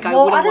Yeah, him. Like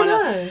well, I I don't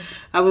wouldn't know.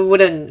 I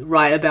wouldn't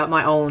write about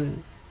my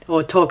own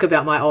or talk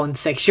about my own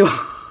sexual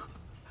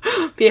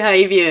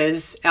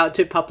behaviors out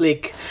to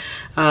public,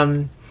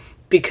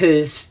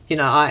 because you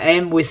know I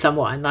am with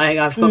someone. Like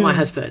I've got my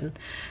husband,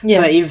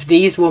 Yeah. but if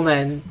these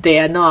women they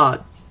are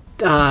not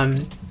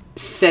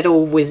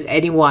settled with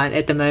anyone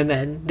at the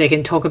moment, they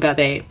can talk about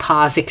their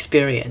past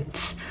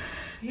experience.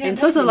 Yeah, And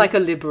it's also maybe. like a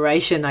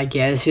liberation, I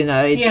guess. You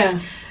know, it's Yeah.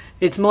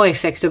 it's more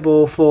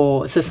acceptable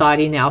for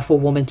society now for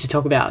women to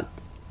talk about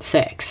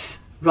sex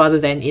rather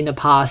than in the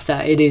past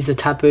that it is a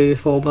taboo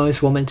for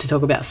most women to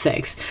talk about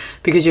sex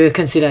because you're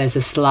considered as a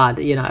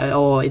slut, you know,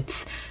 or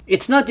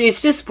it's not. It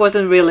just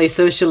wasn't really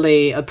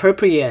socially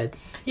appropriate.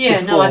 Yeah,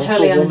 no, before I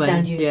totally for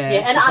understand women. you. Yeah,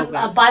 And to talk I'm,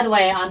 about. by the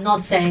way, I'm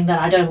not saying that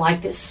I don't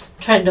like this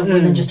trend of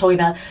women just talking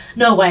about.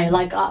 No way,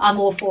 like I'm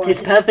all for it.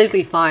 It's just-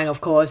 perfectly fine, of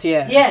course.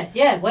 Yeah.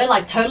 yeah, we're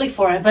like totally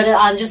for it, but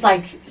I'm just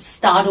like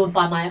startled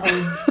by my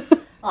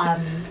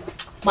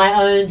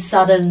own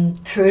sudden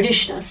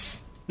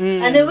prudishness,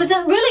 and it was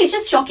really it's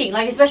just shocking.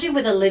 Like especially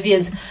with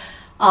Olivia's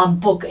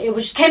book, it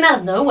just came out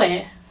of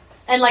nowhere,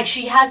 and like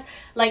she has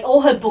like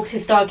all her books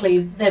historically,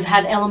 they've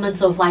had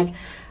elements of like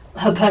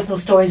her personal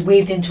stories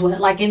weaved into it.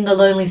 Like in The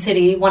Lonely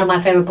City, one of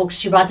my favorite books,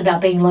 she writes about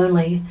being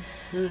lonely,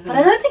 but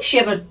I don't think she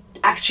ever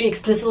actually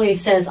explicitly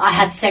says I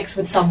had sex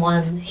with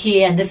someone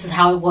here and this is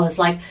how it was.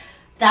 Like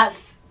that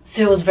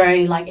feels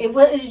very like it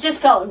just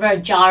felt very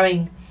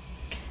jarring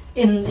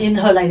in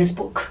her latest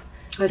book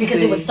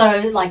because it was so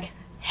like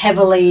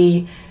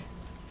heavily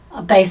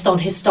based on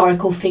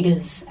historical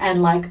figures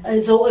and like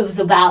it was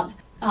about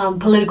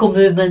political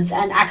movements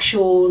and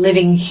actual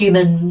living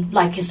human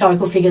like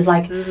historical figures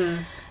like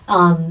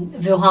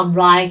Wilhelm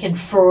Reich and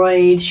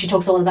Freud. She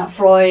talks a lot about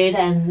Freud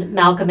and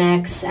Malcolm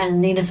X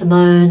and Nina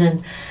Simone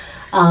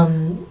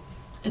and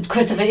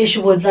Christopher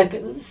Isherwood, like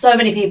so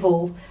many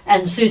people,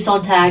 and Sue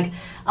Sontag,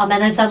 and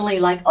then suddenly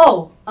like,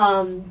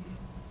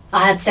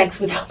 I had sex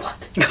with someone.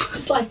 It's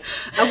just like,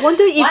 I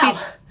wonder if wow.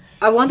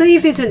 I wonder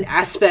if it's an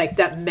aspect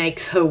that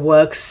makes her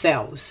work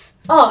sells.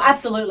 Oh,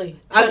 absolutely.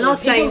 I'm Totally. not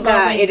People saying love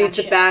that reading it is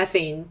a shit. bad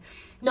thing,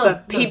 No,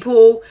 but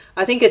people,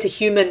 I think it's a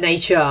human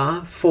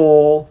nature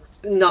for,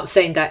 not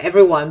saying that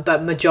everyone,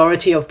 but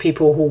majority of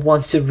people who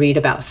wants to read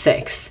about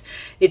sex.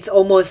 It's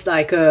almost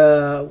like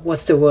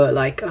what's the word?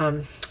 Like,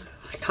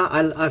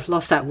 I've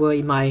lost that word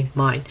in my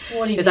mind.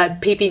 What do you It's mean?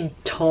 like peeping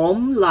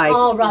Tom, like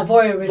Oh, right,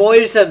 voyeuristic.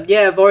 voyeurism.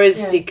 Yeah,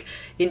 voyeuristic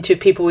into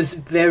people's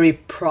very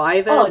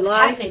private Oh, it's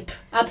life. catnip.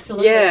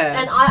 Absolutely. Yeah.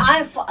 And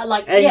I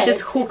like, And yeah, just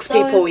it's hooks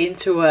so- people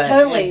into it.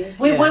 Totally. And-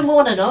 We yeah.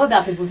 want to know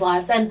about people's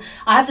lives. And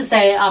I have to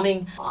say, I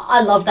mean,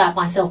 I love that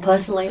myself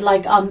personally.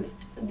 Like,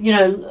 you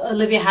know,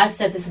 Olivia has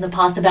said this in the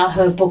past about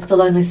her book, The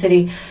Lonely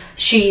City.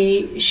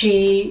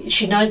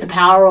 She knows the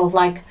power of,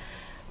 like,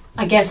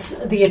 I guess,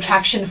 the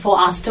attraction for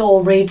us to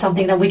all read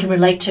something that we can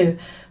relate to.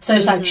 So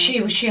it's like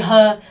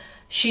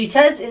she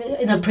said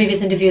in a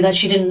previous interview that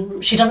she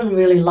doesn't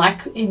really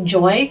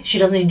she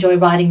doesn't enjoy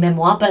writing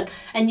memoir,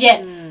 and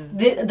yet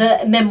the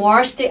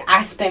memoiristic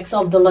aspects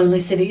of The Lonely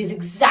City is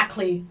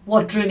exactly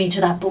what drew me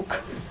to that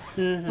book.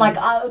 Like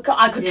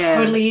I could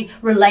totally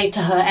relate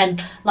to her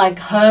and like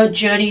her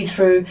journey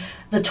through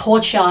the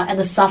torture and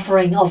the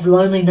suffering of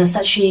loneliness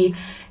that she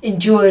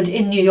endured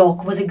in New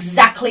York was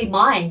exactly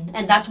mine,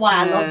 and that's why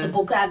I loved the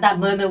book at that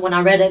moment when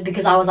I read it,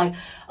 because I was like,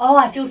 oh,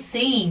 I feel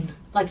seen,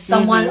 like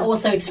someone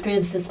also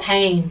experienced this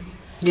pain.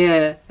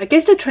 Yeah, I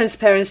guess the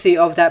transparency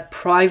of that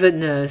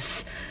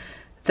privateness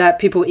that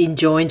people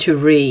enjoy to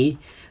read,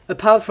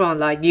 apart from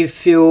like you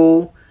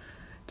feel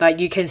like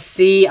you can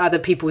see other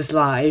people's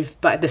life,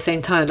 but at the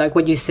same time, like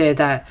what you said,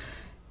 that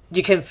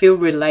you can feel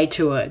relate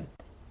to it.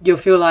 You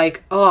feel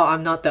like, oh,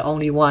 I'm not the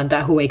only one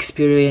that who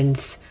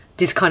experience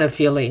this kind of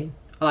feeling.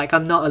 Like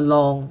I'm not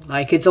alone.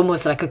 Like it's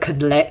almost like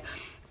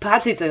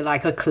perhaps it's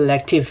like a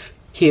collective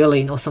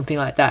healing or something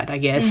like that, I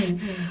guess.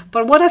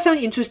 But what I found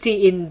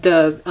interesting in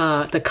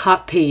the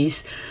cut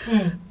piece,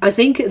 I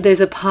think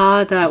there's a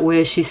part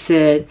where she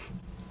said,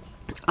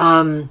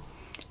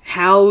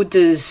 how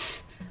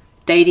does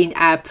dating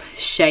app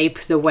shape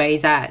the way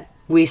that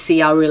we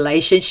see our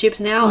relationships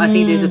now? I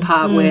think there's a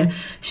part where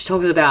she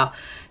talks about,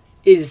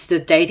 is the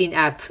dating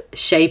app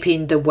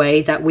shaping the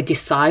way that we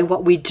decide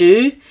what we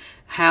do,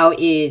 how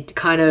it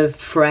kind of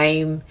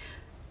frame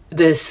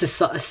the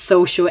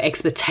social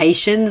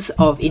expectations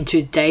of into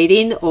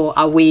dating, or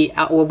are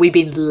we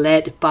being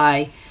led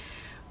by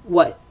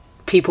what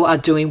people are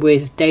doing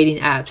with dating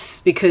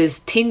apps? Because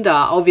Tinder,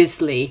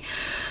 obviously,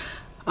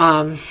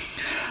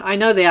 I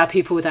know there are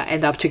people that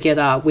end up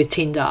together with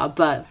Tinder,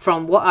 but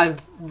from what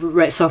I've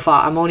read so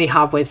far, I'm only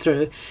halfway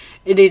through.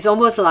 It is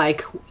almost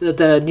like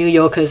the New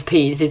Yorker's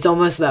piece. It's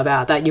almost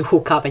about that you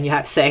hook up and you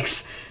have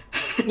sex.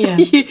 Yeah.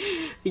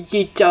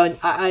 You don't.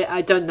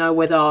 I don't know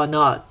whether or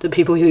not the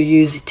people who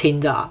use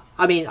Tinder.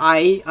 I mean,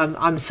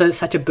 I'm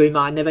such a boomer.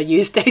 I never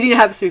used dating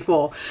apps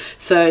before,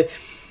 so.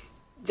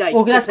 Like,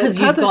 well, that's because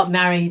you got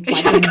married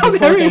before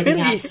dating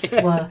apps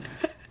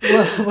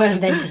were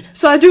invented.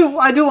 So I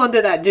do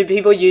wonder that, do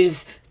people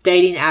use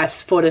dating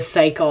apps for the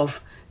sake of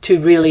to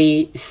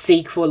really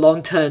seek for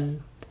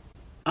long-term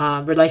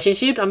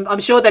relationship? I'm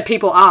sure that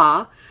people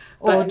are.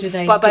 But, or do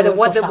they? But do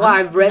what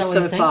I've read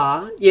so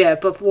far, yeah.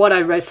 But what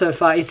I read so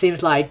far, it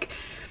seems like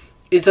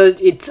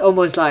it's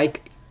almost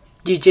like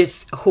you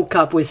just hook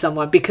up with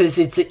someone because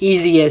it's the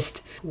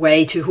easiest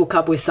way to hook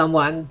up with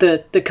someone.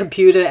 The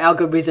computer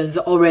algorithms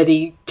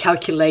already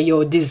calculate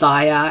your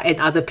desire and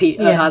other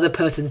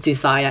person's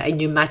desire, and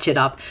you match it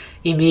up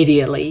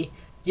immediately.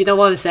 You know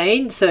what I'm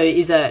saying? So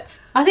is it?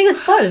 I think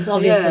it's both.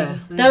 Obviously, Yeah.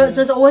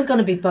 there's always going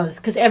to be both,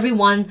 because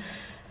everyone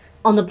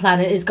on the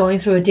planet is going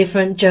through a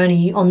different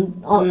journey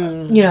on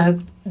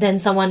than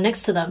someone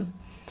next to them.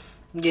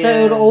 Yeah.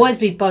 So it'll always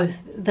be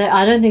both.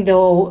 I don't think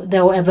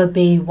there'll ever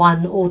be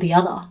one or the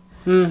other.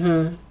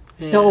 Mm-hmm.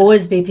 Yeah. There'll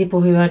always be people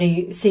who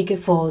only seek it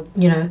for,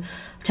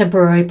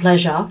 temporary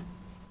pleasure,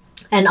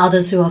 and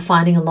others who are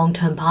finding a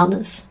long-term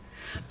partners.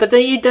 But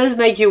then it does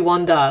make you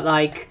wonder,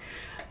 like,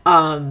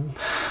 I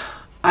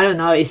don't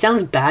know, it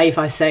sounds bad if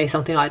I say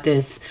something like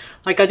this.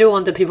 Like, I do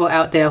wonder, people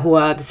out there who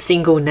are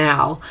single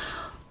now,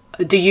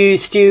 do you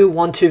still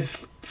want to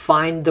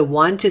find the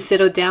one to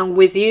settle down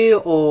with you,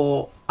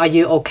 or are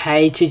you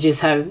okay to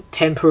just have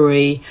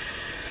temporary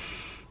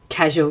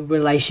casual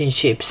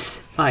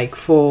relationships, like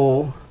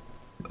for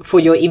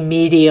your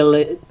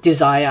immediate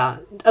desire,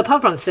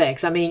 apart from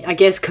sex? I mean, I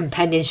guess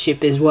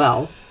companionship as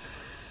well.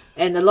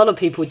 And a lot of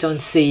people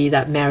don't see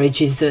that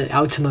marriage is the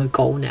ultimate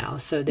goal now.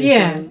 So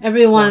there's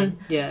everyone.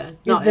 Yeah,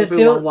 not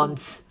everyone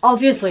wants.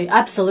 Obviously,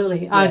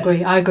 absolutely, I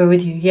agree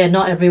with you. Yeah,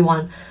 not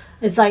everyone.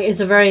 It's like, it's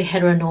a very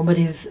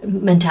heteronormative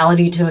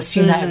mentality to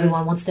assume that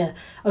everyone wants to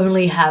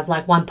only have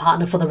like one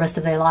partner for the rest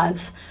of their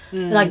lives.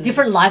 Like,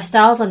 different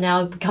lifestyles are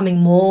now becoming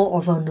more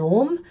of a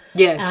norm.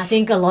 Yes. And I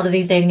think a lot of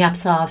these dating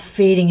apps are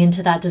feeding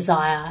into that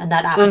desire and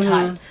that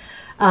appetite.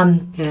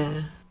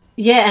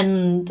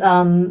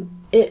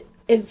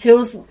 It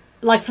feels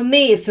like, for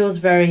me, it feels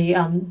very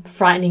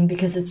frightening,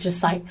 because it's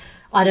just like,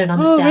 I don't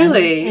understand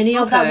any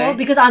of that world,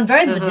 because I'm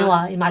very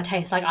vanilla in my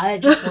taste. Like, I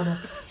just want to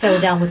settle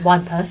down with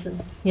one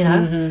person,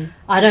 I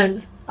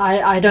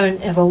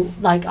don't ever,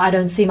 like, I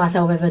don't see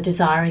myself ever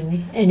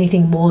desiring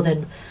anything more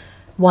than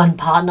one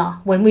partner.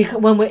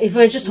 If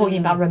we're just talking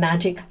about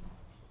romantic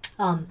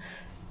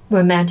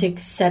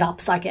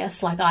setups, I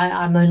guess, like,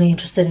 I'm only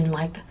interested in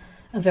like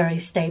a very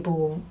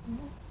stable,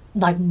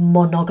 like,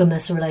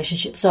 monogamous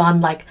relationship. So I'm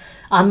like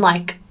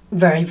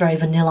very, very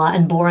vanilla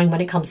and boring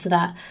when it comes to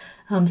that.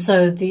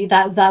 So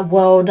that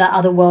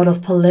other world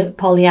of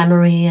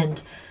polyamory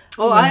and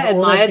I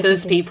admire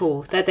those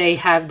people that they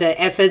have the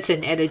efforts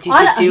and energy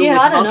to deal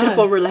with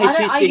multiple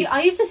relationships.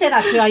 I used to say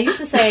that too. I used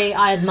to say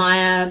I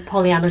admire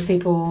polyamorous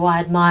people.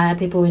 I admire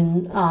people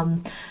in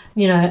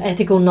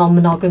ethical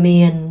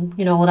non-monogamy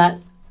and all that.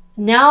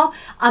 Now,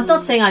 I'm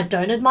not saying I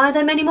don't admire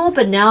them anymore,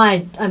 but now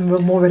I'm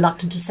more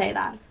reluctant to say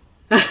that.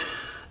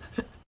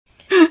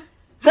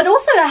 But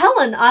also,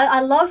 Helen, I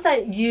love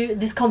that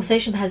this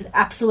conversation has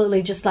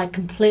absolutely just like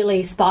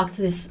completely sparked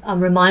this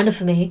reminder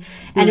for me.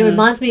 And it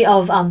reminds me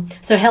of,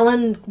 so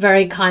Helen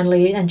very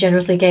kindly and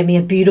generously gave me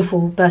a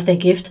beautiful birthday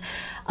gift,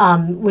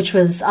 which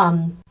was,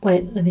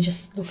 wait, let me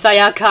just look.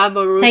 Sayaka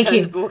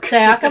Maruta's book.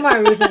 Sayaka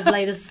Maruta's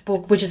latest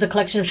book, which is a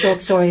collection of short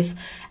stories,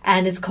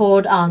 and it's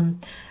called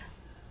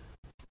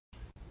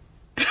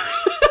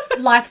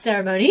Life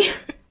Ceremony.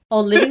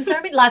 Or Living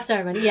Ceremony? Life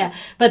Ceremony, yeah.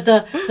 But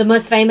the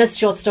most famous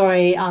short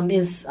story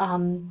is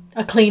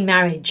A Clean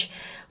Marriage,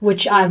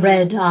 which I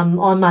read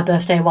on my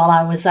birthday while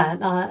I was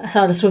at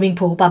a swimming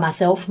pool by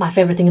myself, my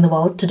favourite thing in the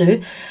world to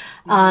do.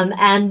 And,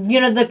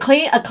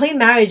 A Clean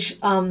Marriage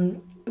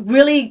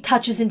really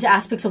touches into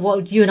aspects of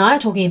what you and I are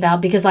talking about,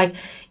 because, like,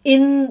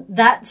 in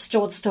that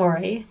short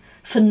story,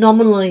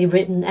 phenomenally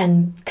written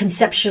and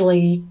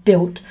conceptually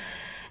built,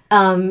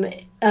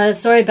 a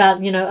story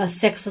about, a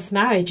sexless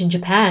marriage in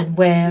Japan,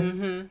 where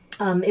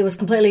it is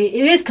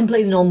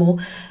completely normal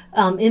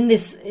in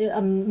this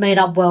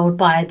made-up world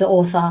by the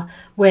author,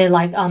 where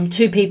like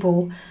two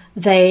people,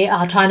 they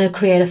are trying to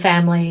create a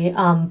family,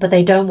 but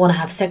they don't want to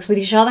have sex with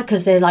each other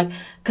because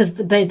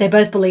they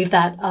both believe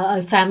that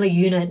a family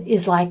unit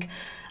is like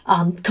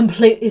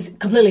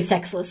completely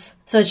sexless.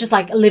 So it's just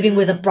like living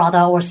with a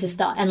brother or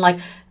sister and like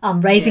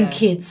raising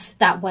kids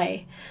that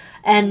way.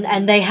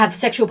 And they have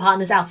sexual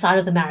partners outside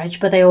of the marriage,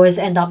 but they always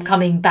end up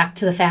coming back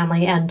to the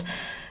family. And,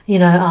 you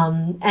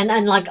know,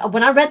 and like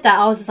when I read that,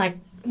 I was just like,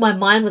 my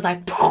mind was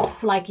like,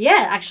 like,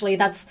 yeah, actually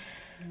that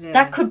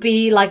could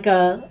be like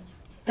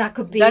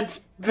that's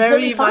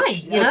very fine,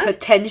 much you know?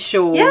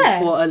 potential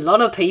for a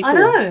lot of people. I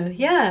know,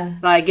 yeah.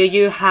 Like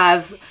you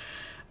have,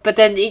 but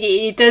then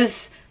it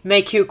does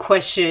make you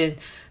question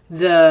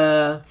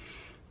the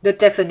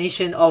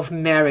definition of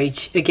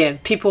marriage. Again,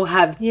 people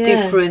have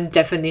different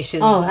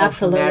definitions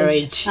of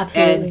marriage.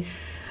 Absolutely.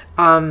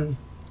 And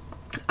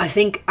I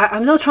think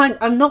I'm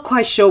not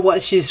quite sure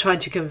what she's trying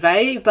to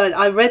convey, but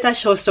I read that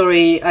short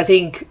story I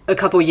think a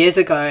couple years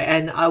ago,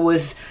 and I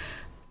was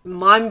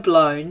mind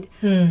blown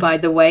by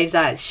the way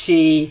that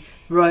she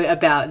wrote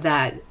about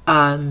that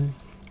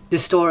the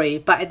story.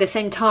 But at the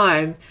same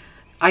time,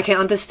 I can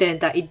understand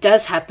that it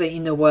does happen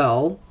in the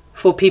world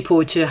for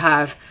people to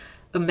have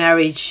a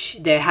marriage.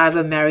 They have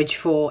a marriage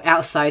for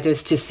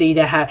outsiders to see.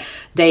 They have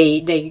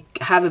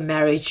a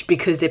marriage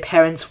because their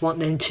parents want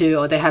them to,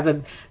 or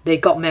they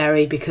got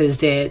married because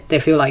they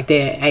feel like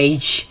their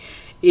age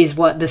is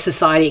what the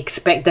society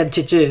expect them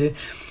to do.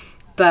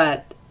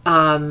 But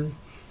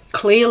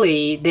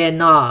clearly they're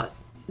not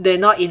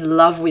in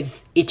love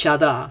with each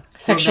other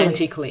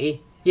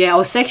romantically. Yeah,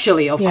 or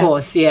sexually, of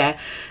course, yeah.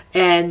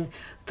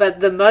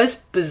 But the most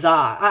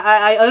bizarre,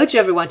 I urge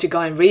everyone to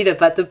go and read it,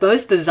 but the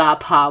most bizarre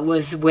part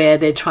was where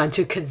they're trying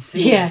to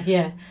conceive.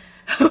 Yeah.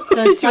 So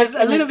it's like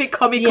a little bit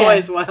comical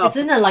as well. It's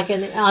in like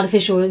an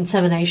artificial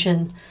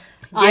insemination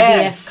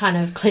IVF kind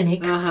of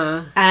clinic.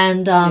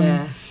 And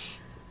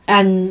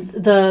and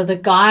the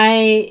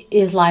guy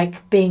is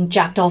like being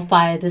jacked off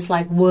by this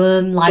like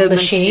worm like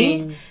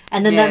machine.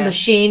 And then that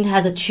machine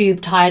has a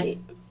tube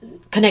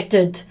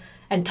connected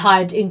and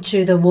tied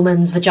into the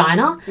woman's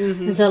vagina.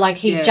 And so like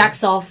he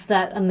jacks off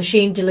that a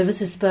machine delivers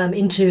his sperm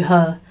into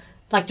her,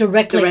 like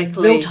directly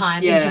real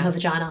time into her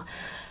vagina.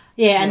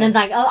 And then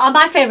like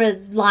my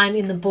favorite line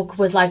in the book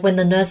was like when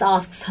the nurse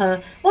asks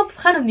her, what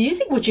kind of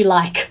music would you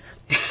like?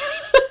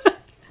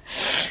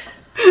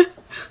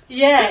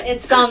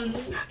 It's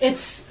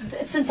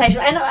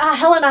sensational. And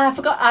Helen,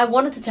 I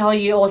wanted to tell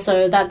you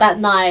also that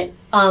night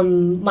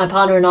my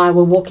partner and I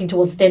were walking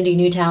towards Dendy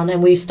Newtown,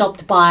 and we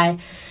stopped by.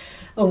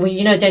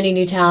 You know, Dendy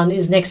Newtown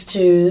is next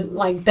to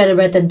like Better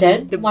Read Than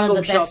Dead, one of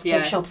the best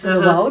bookshops in the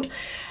world,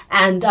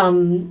 and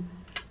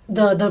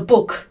the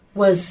book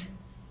was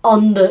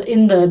in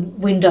the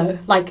window,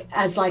 like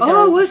as like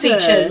a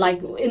feature,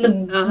 like in the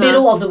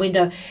middle of the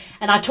window,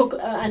 and I took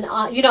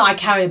I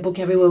carry a book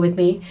everywhere with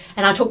me,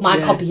 and I took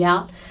my copy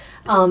out.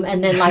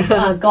 And then like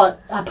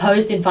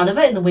posed in front of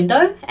it in the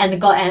window,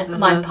 and got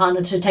my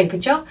partner to take a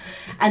picture.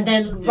 And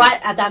then right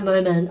at that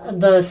moment,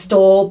 the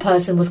store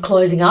person was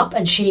closing up,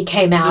 and she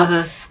came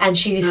out and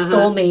she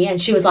saw me,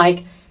 and she was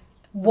like,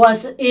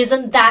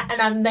 isn't that an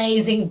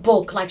amazing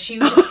book? Like she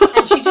was,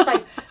 and she just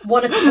like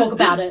wanted to talk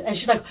about it, and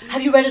she's like,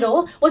 have you read it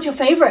all? What's your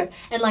favorite?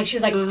 And like she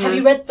was like, have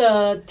you read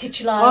the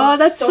titular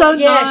that's story? so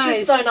nice. Yeah, she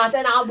was so nice.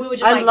 And we were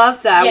just I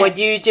love that when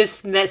you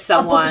just met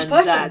someone, a bookish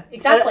person,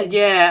 exactly.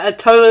 A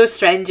total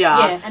stranger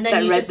and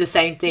then that read the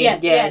same thing.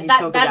 And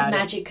that is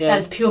magic. That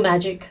is pure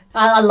magic.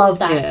 I love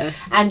that.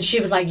 And she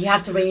was like, you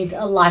have to read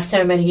A Life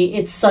Ceremony.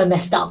 It's so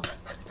messed up.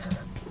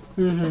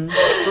 So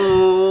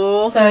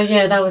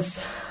that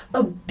was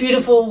a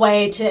beautiful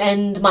way to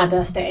end my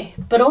birthday.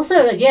 But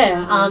also,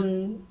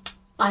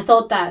 I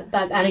thought that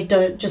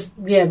anecdote just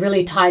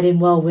really tied in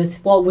well with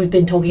what we've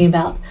been talking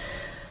about.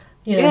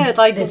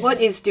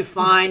 What's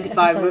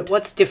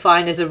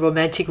defined as a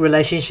romantic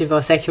relationship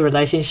or sexual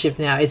relationship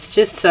now? It's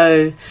just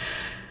so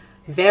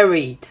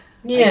varied.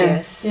 I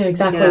guess,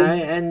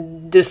 exactly.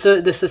 And the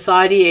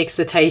society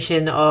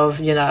expectation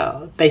of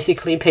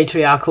basically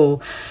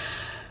patriarchal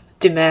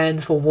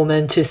demand for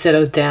women to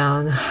settle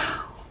down.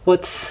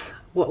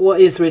 What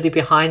is really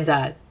behind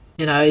that?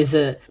 Is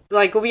it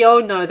like we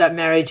all know that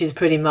marriage is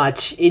pretty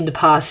much in the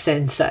past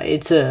sense that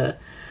it's a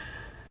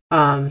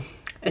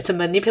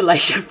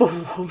manipulation for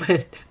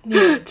women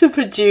to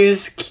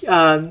produce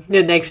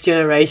the next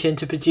generation,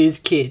 to produce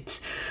kids.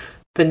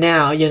 But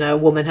now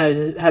women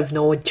have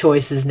no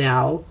choices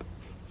now.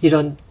 You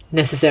don't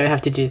necessarily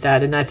have to do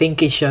that, and I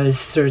think it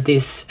shows through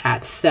these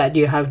apps that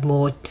you have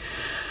more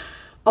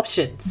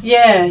options.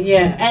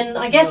 And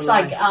I guess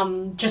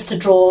just to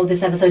draw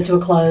this episode to a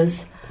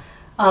close,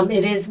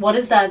 what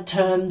is that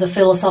term, the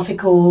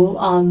philosophical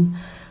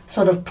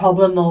sort of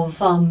problem of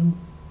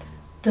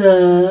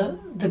the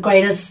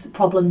greatest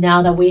problem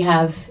now that we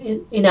have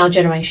in our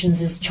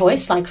generations is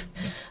choice, like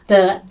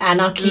the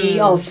anarchy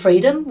of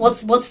freedom.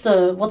 What's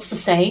the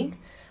saying,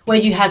 where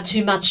you have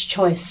too much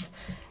choice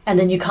and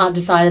then you can't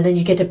decide and then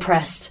you get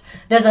depressed?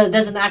 There's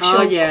an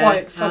actual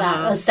quote for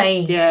that, a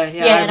saying.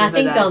 And I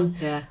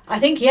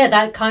think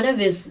that kind of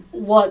is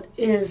what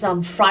is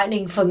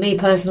frightening for me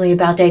personally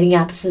about dating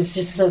apps, is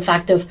just the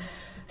fact of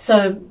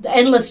the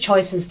endless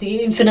choices,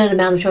 the infinite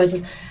amount of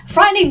choices.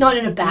 Frightening not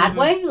in a bad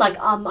way. Like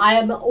I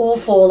am all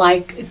for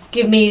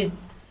give me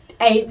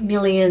 8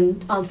 million,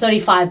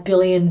 35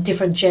 billion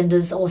different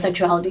genders or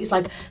sexualities.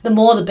 Like, the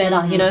more the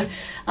better, you know.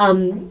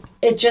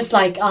 It's just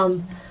like,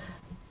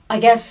 I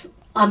guess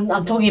I'm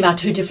talking about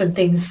two different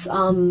things.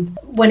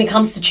 When it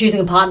comes to choosing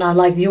a partner,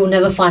 like, you'll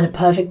never find a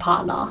perfect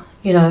partner,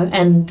 you know,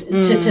 and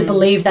to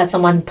believe that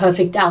someone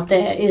perfect out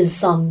there is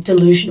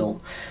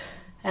delusional.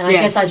 And I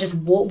guess I just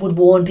would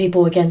warn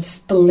people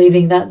against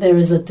believing that there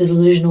is a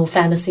delusional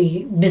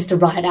fantasy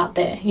Mr. Right out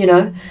there, you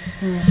know?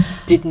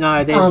 There's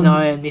no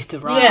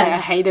Mr. Right. Yeah. I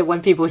hate it when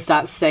people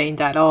start saying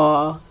that,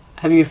 oh,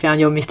 have you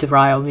found your Mr.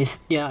 Right or Miss,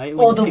 you know,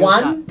 or the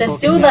one. There's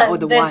still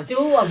one.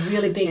 still a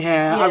really big...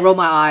 Yeah, I roll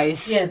my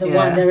eyes. Yeah, the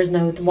one. There is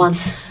no the one.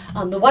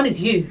 The one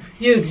is you.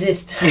 You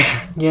exist.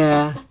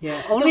 Yeah.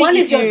 Only the one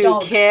if is your you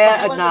dog. care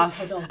Helen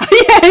enough. is her dog.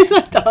 Yeah, it's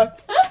my dog.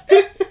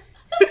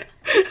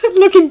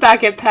 Looking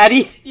back at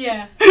Patty.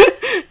 Yeah.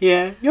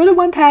 Yeah, you're the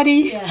one,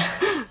 Patty.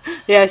 Yeah.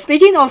 Yeah,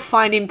 speaking of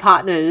finding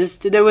partners,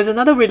 there was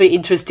another really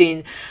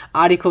interesting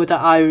article that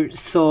I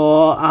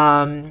saw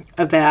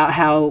about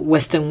how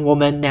Western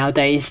women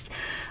nowadays,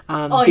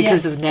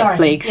 because of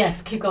Netflix,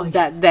 Yes, keep going.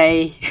 that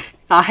they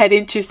are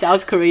heading to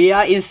South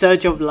Korea in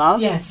search of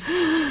love. Yes.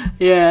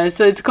 Yeah,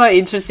 so it's quite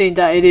interesting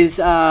that it is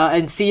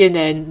an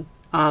CNN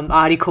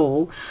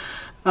article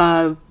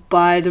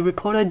by the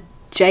reporter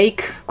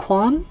Jake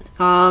Kwon.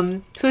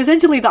 So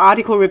essentially the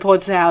article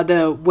reports how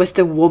the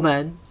Western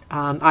woman,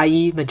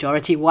 i.e.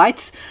 majority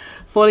whites,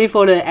 falling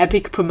for the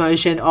epic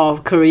promotion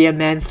of Korean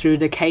men through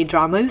the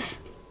K-dramas.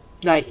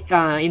 Like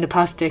in the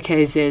past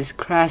decades, there's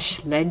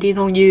Crash Landing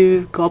on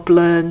You,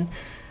 Goblin.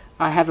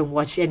 I haven't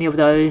watched any of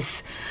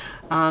those.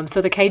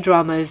 So the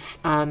K-dramas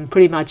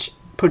pretty much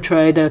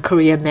portray the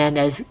Korean man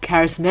as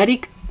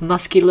charismatic,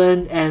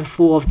 masculine, and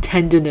full of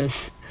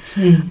tenderness.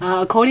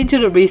 According to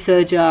the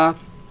researcher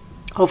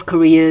of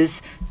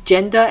Korea's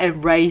gender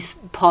and race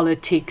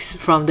politics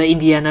from the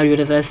Indiana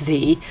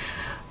University,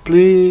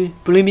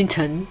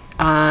 Bloomington,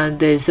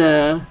 there's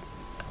a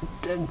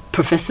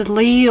Professor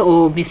Lee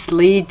or Miss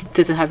Lee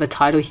doesn't have a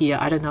title here.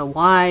 I don't know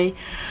why.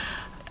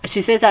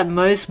 She says that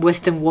most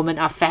Western women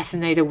are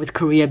fascinated with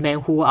Korean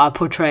men who are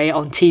portrayed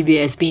on TV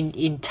as being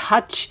in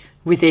touch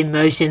with their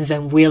emotions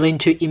and willing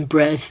to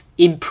embrace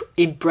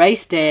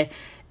their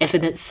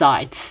effeminate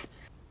sides.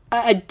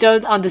 I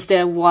don't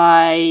understand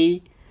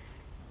why.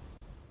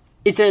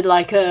 Is it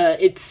like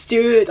it's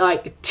still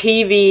like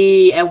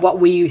TV and what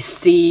we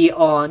see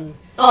on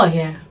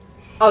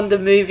on the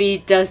movie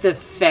does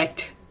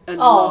affect a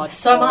lot. Oh,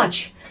 so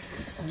much.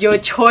 Your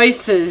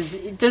choices,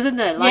 doesn't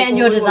it? Like and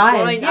your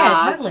desires.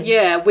 Yeah, totally.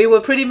 Yeah, we were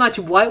pretty much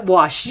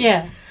whitewashed.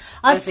 Yeah.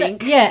 I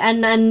think. Yeah,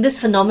 and this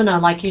phenomena,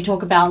 like you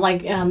talk about,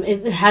 like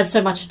it has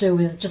so much to do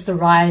with just the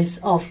rise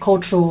of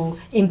cultural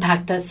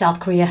impact that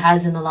South Korea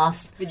has in the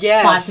last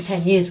 5 to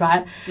 10 years,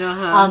 right?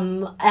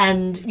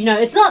 And you know,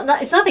 it's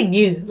nothing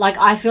new. Like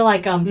I feel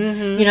like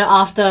you know,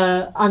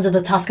 after Under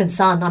the Tuscan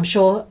Sun, I'm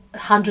sure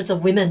hundreds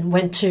of women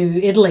went to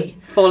Italy,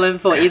 fallen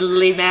for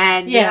Italy,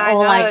 man. Yeah, I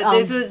or know.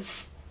 like There's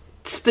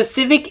a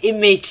specific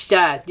image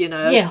that, you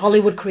know,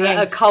 Hollywood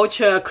creates a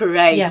culture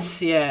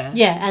creates. Yeah,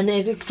 and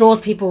it draws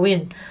people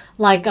in.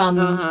 Like and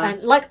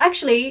like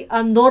actually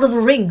Lord of the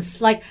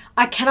Rings, like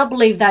I cannot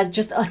believe that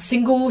just a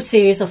single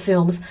series of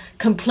films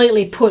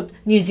completely put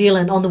New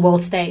Zealand on the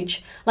world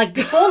stage. Like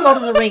before Lord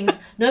of the Rings,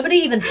 nobody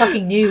even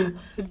fucking knew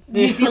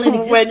New Zealand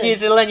existed. Where New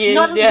Zealand is,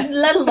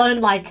 let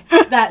alone like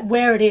that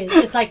where it is.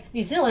 It's like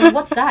New Zealand,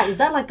 what's that? Is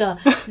that like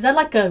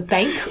a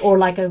bank or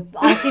like a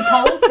icy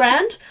pole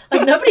brand?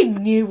 Like nobody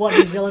knew what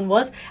New Zealand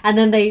was. And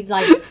then they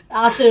like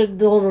after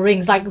Lord of the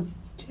Rings, like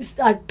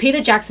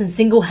Peter Jackson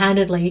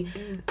single-handedly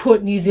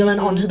put New Zealand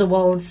onto the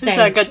world stage. It's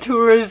like a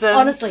tourism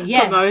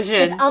promotion.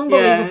 It's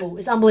unbelievable.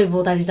 It's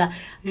unbelievable that he's done.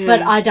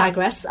 But I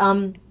digress.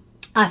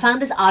 I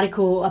found this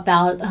article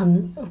about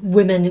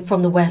women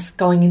from the West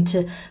going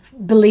into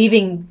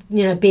believing,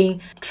 you know, being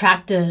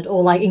attracted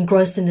or like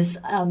engrossed in this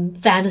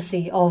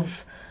fantasy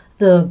of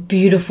the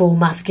beautiful,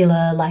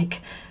 muscular,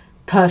 like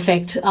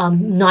perfect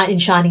knight in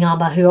shining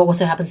armor who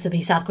also happens to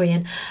be South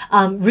Korean.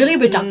 Really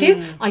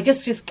reductive. I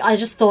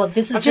just thought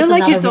this is just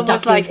like another it's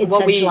almost reductive, like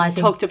what we essentializing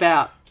talked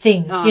about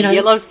thing. You know,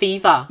 yellow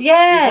fever.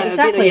 Yeah,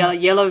 exactly.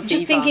 Yellow fever.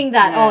 Just thinking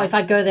that if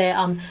I go there,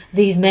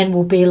 these men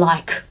will be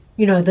like,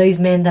 you know, these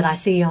men that I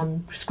see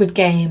on Squid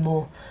Game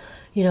or,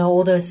 you know,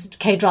 all those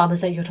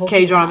K-dramas that you're talking about.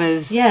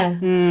 K-dramas. Yeah.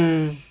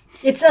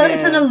 It's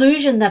an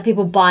illusion that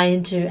people buy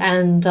into,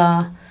 and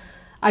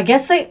I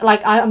guess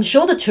I'm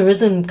sure the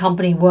tourism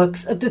company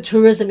works, the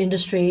tourism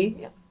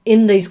industry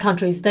in these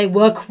countries, they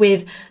work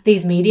with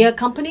these media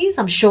companies.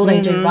 I'm sure they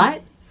do,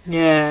 right?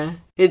 Yeah.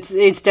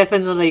 It's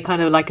definitely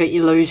kind of like an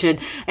illusion.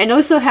 And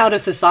also how the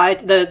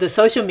society, the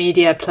social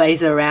media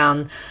plays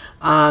around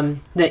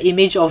the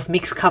image of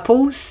mixed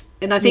couples.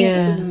 And I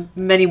think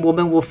many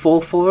women will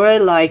fall for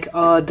it, like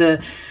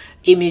the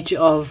image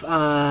of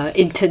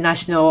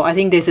international, I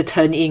think there's a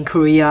term in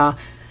Korea,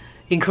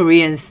 in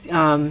Koreans,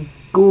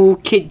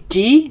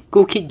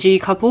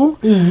 Gukitji couple.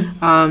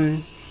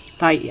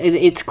 Like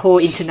it's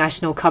called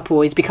international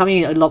couple. It's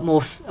becoming a lot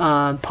more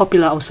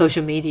popular on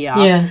social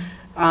media.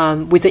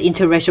 with the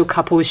interracial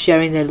couples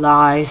sharing their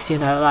lives, you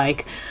know,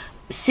 like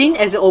seen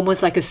as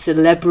almost like a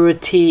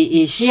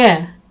celebrity-ish.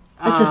 Yeah.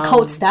 It's a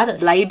cult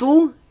status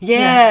label.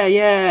 Yeah,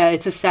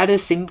 it's a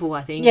status symbol,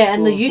 I think. Yeah,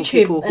 and the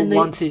YouTube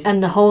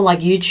and the whole like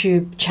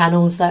YouTube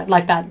channels that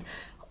like that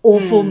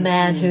awful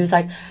man who's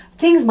like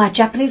things my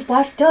Japanese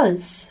wife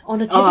does on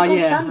a typical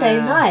Sunday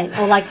night,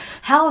 or like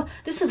how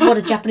this is what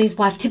a Japanese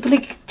wife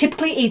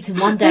typically eats in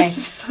one day.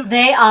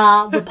 They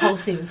are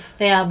repulsive.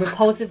 They are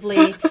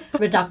repulsively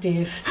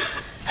reductive.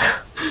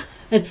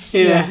 It's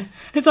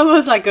It's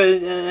almost like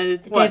a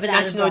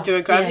National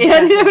Geographic.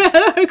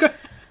 Yeah.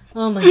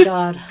 Oh my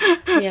god!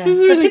 Yeah,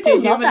 but people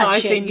love that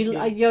shit.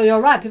 You're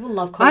right. People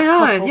love. I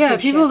know. Yeah,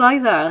 people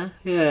like that.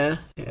 Yeah.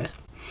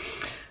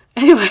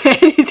 Anyway,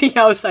 anything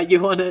else that you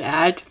want to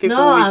add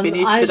before we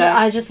finish today?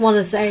 I just want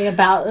to say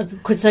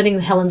about concerning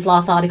Helen's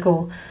last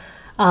article.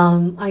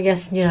 I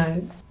guess, you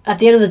know, at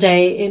the end of the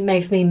day, it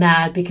makes me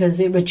mad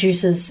because it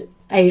reduces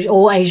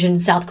all Asian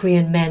South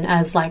Korean men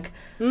as like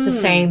the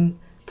same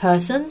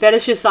person.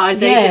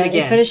 Fetishization again.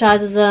 It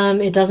fetishizes them.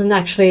 It doesn't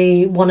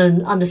actually want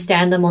to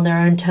understand them on their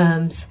own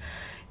terms.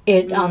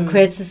 It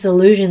creates this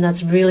illusion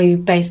that's really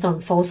based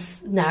on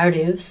false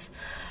narratives.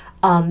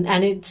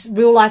 And it's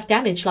real life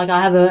damage. Like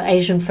I have an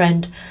Asian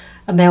friend,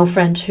 a male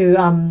friend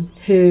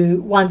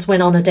who once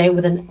went on a date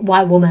with a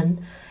white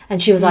woman,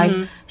 and she was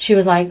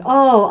like,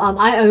 oh,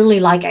 I only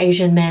like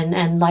Asian men,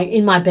 and like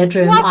in my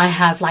bedroom I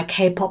have like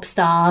K-pop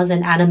stars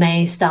and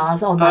anime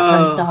stars on my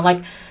poster.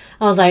 Like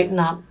I was like,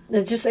 nah,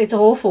 it's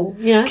awful,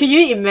 you know. Can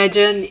you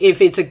imagine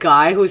if it's a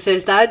guy who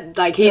says that?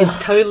 Like he's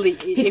totally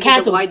he's if cancelled.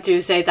 It's a white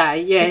dude say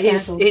that, yeah,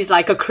 he's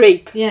like a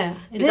creep. Yeah,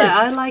 he's like,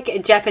 I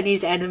like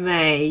Japanese anime,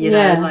 you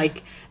know,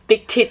 like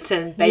big tits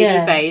and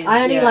baby face.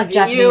 I only like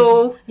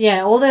Japanese.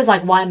 Yeah, all those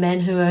like white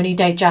men who only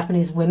date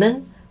Japanese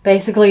women.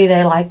 Basically,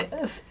 they're like,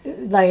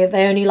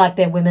 they only like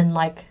their women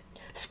like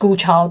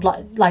schoolgirl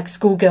like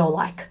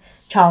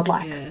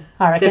childlike. Yeah.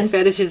 I reckon the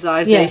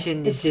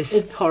fetishization is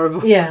just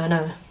horrible. Yeah, I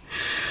know.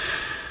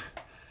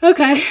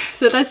 Okay,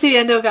 so that's the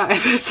end of our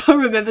episode.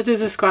 Remember to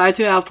subscribe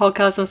to our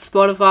podcast on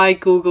Spotify,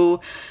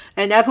 Google,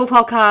 and Apple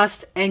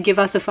Podcast, and give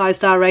us a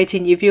 5-star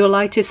rating. If you would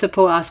like to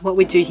support us, what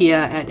we do here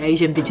at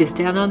Asian Bitches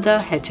Down Under,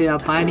 head to our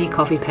Buy Me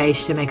Coffee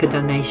page to make a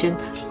donation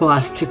for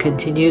us to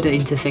continue the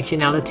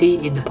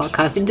intersectionality in the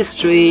podcast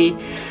industry.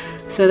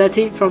 So that's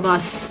it from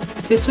us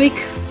this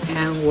week,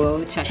 and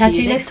we'll chat to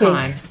you next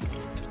time.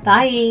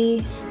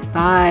 Bye.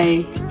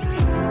 Bye.